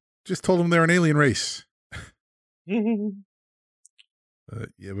 Just told them they're an alien race. But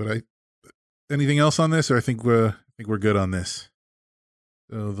anything else on this, or I think we're good on this.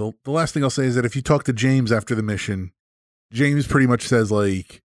 So the last thing I'll say is that if you talk to James after the mission, James pretty much says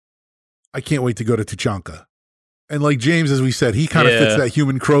like, "I can't wait to go to Tuchanka." And like James, as we said, he kind of fits that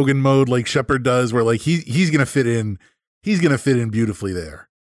human Krogan mode like Shepard does, where like he's gonna fit in. He's gonna fit in beautifully there.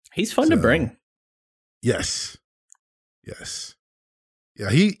 He's fun to bring. Yes. Yeah,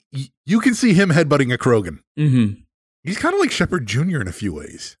 you can see him headbutting a Krogan. Mm-hmm. He's kind of like Shepard Jr. in a few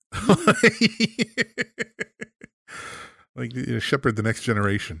ways. Like Shepard, the next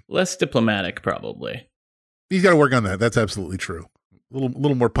generation. Less diplomatic, probably. He's got to work on that. That's absolutely true. A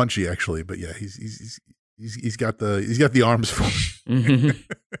little more punchy, actually. But yeah, he's got the arms for it.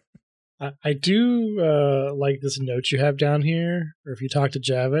 I do like this note you have down here, or if you talk to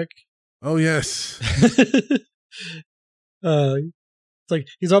Javik. Oh yes. It's like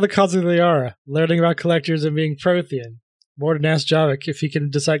he's on the Cosmic Liara, learning about collectors and being Prothean. Morden asks Javik if he can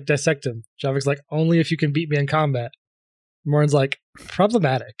dissect him. Javik's like, only if you can beat me in combat. Morden's like,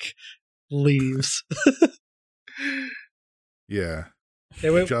 problematic. Leaves. Yeah.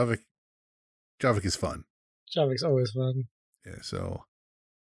 Anyway, Javik is fun. Javik's always fun. Yeah, so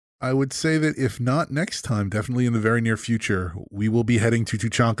I would say that if not next time, definitely in the very near future, we will be heading to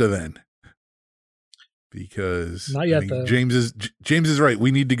Tuchanka then. Because not yet, though. James is right.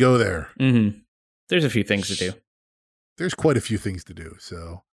 We need to go there. Mm-hmm. There's a few things to do. There's quite a few things to do.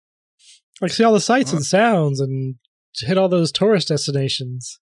 So, like, see all the sights and sounds, and hit all those tourist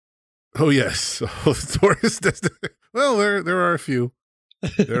destinations. Oh yes, tourist destinations. Well, there are a few.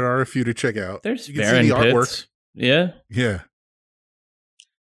 There are a few to check out. There's you can see the artwork. Yeah.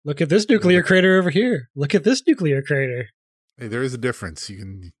 Look at this nuclear crater over here. Look at this nuclear crater. Hey, there is a difference. You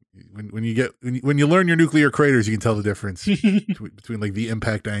can when you learn your nuclear craters, you can tell the difference between like the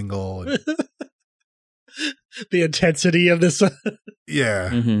impact angle and the intensity of this. Yeah.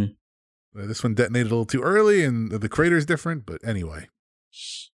 Mm-hmm. This one detonated a little too early, and the crater's different. But anyway,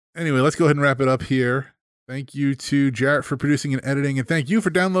 let's go ahead and wrap it up here. Thank you to Jarrett for producing and editing, and thank you for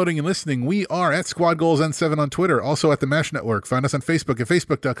downloading and listening. We are at Squad Goals N7 on Twitter, also at the MASH Network. Find us on Facebook at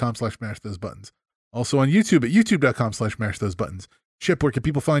facebook.com/mashthosebuttons. Also on YouTube at youtube.com/mashthosebuttons. Chip, where can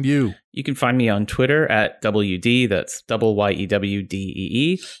people find you? You can find me on Twitter at WD, that's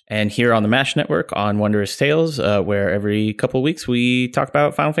YEWDEE, and here on the MASH Network on Wondrous Tales, where every couple of weeks we talk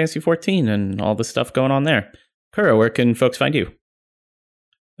about Final Fantasy XIV and all the stuff going on there. Kuro, where can folks find you?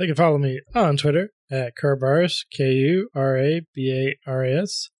 They can follow me on Twitter at Kurabaras, Kurabaras,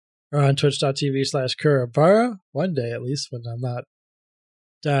 or on twitch.tv/Kurabara, one day at least when I'm not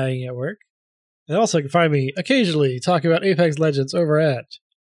dying at work. And also you can find me occasionally talking about Apex Legends over at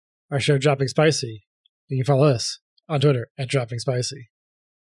our show Dropping Spicy. You can follow us on Twitter at Dropping Spicy.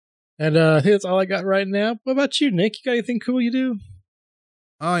 And I think that's all I got right now. What about you, Nick? You got anything cool you do?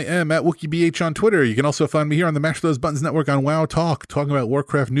 I am at WookieBH on Twitter. You can also find me here on the Mash Those Buttons Network on WoW Talk, talking about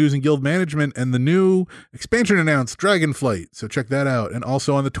Warcraft news and guild management and the new expansion announced, Dragonflight. So check that out. And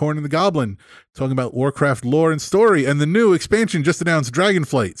also on the Torn and the Goblin, talking about Warcraft lore and story and the new expansion just announced,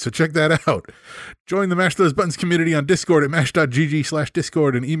 Dragonflight. So check that out. Join the Mash Those Buttons community on Discord at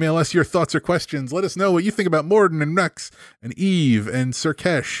mash.gg/Discord and email us your thoughts or questions. Let us know what you think about Morden and Rex and Eve and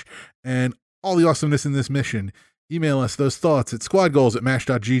Sur'Kesh and all the awesomeness in this mission. Email us those thoughts at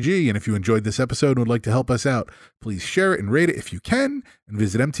squadgoals@mash.gg. And if you enjoyed this episode and would like to help us out, please share it and rate it if you can. And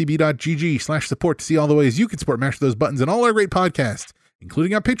visit mtb.gg/support to see all the ways you can support Mash Those Buttons and all our great podcasts,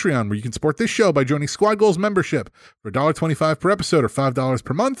 including our Patreon, where you can support this show by joining Squad Goals membership for $1.25 per episode or $5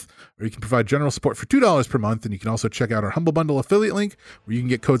 per month, or you can provide general support for $2 per month. And you can also check out our Humble Bundle affiliate link, where you can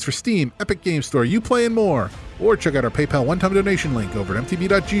get codes for Steam, Epic Game Store, Uplay, and more. Or check out our PayPal one-time donation link over at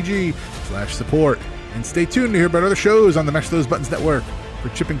mtb.gg/support. And stay tuned to hear about other shows on the Mash Those Buttons Network. For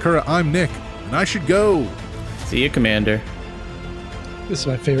Chip and Kura, I'm Nick, and I should go. See you, Commander. This is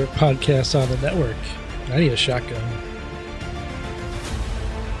my favorite podcast on the network. I need a shotgun.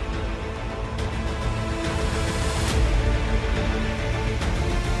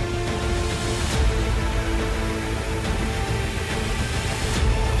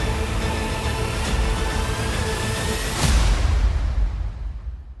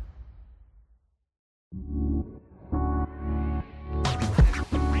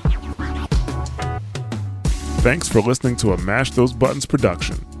 Thanks for listening to a Mash Those Buttons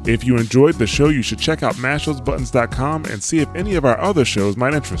production. If you enjoyed the show, you should check out mashthosebuttons.com and see if any of our other shows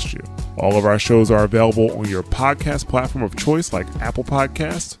might interest you. All of our shows are available on your podcast platform of choice like Apple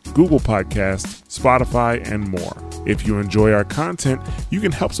Podcasts, Google Podcasts, Spotify, and more. If you enjoy our content, you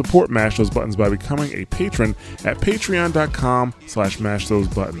can help support Mash Those Buttons by becoming a patron at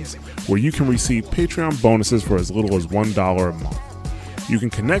patreon.com/mashthosebuttons, where you can receive Patreon bonuses for as little as $1 a month. You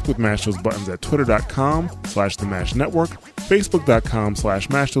can connect with Mash Those Buttons at twitter.com/The Mash Network,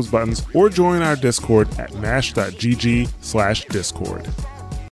 facebook.com/Mash Those Buttons, or join our Discord at mash.gg/Discord.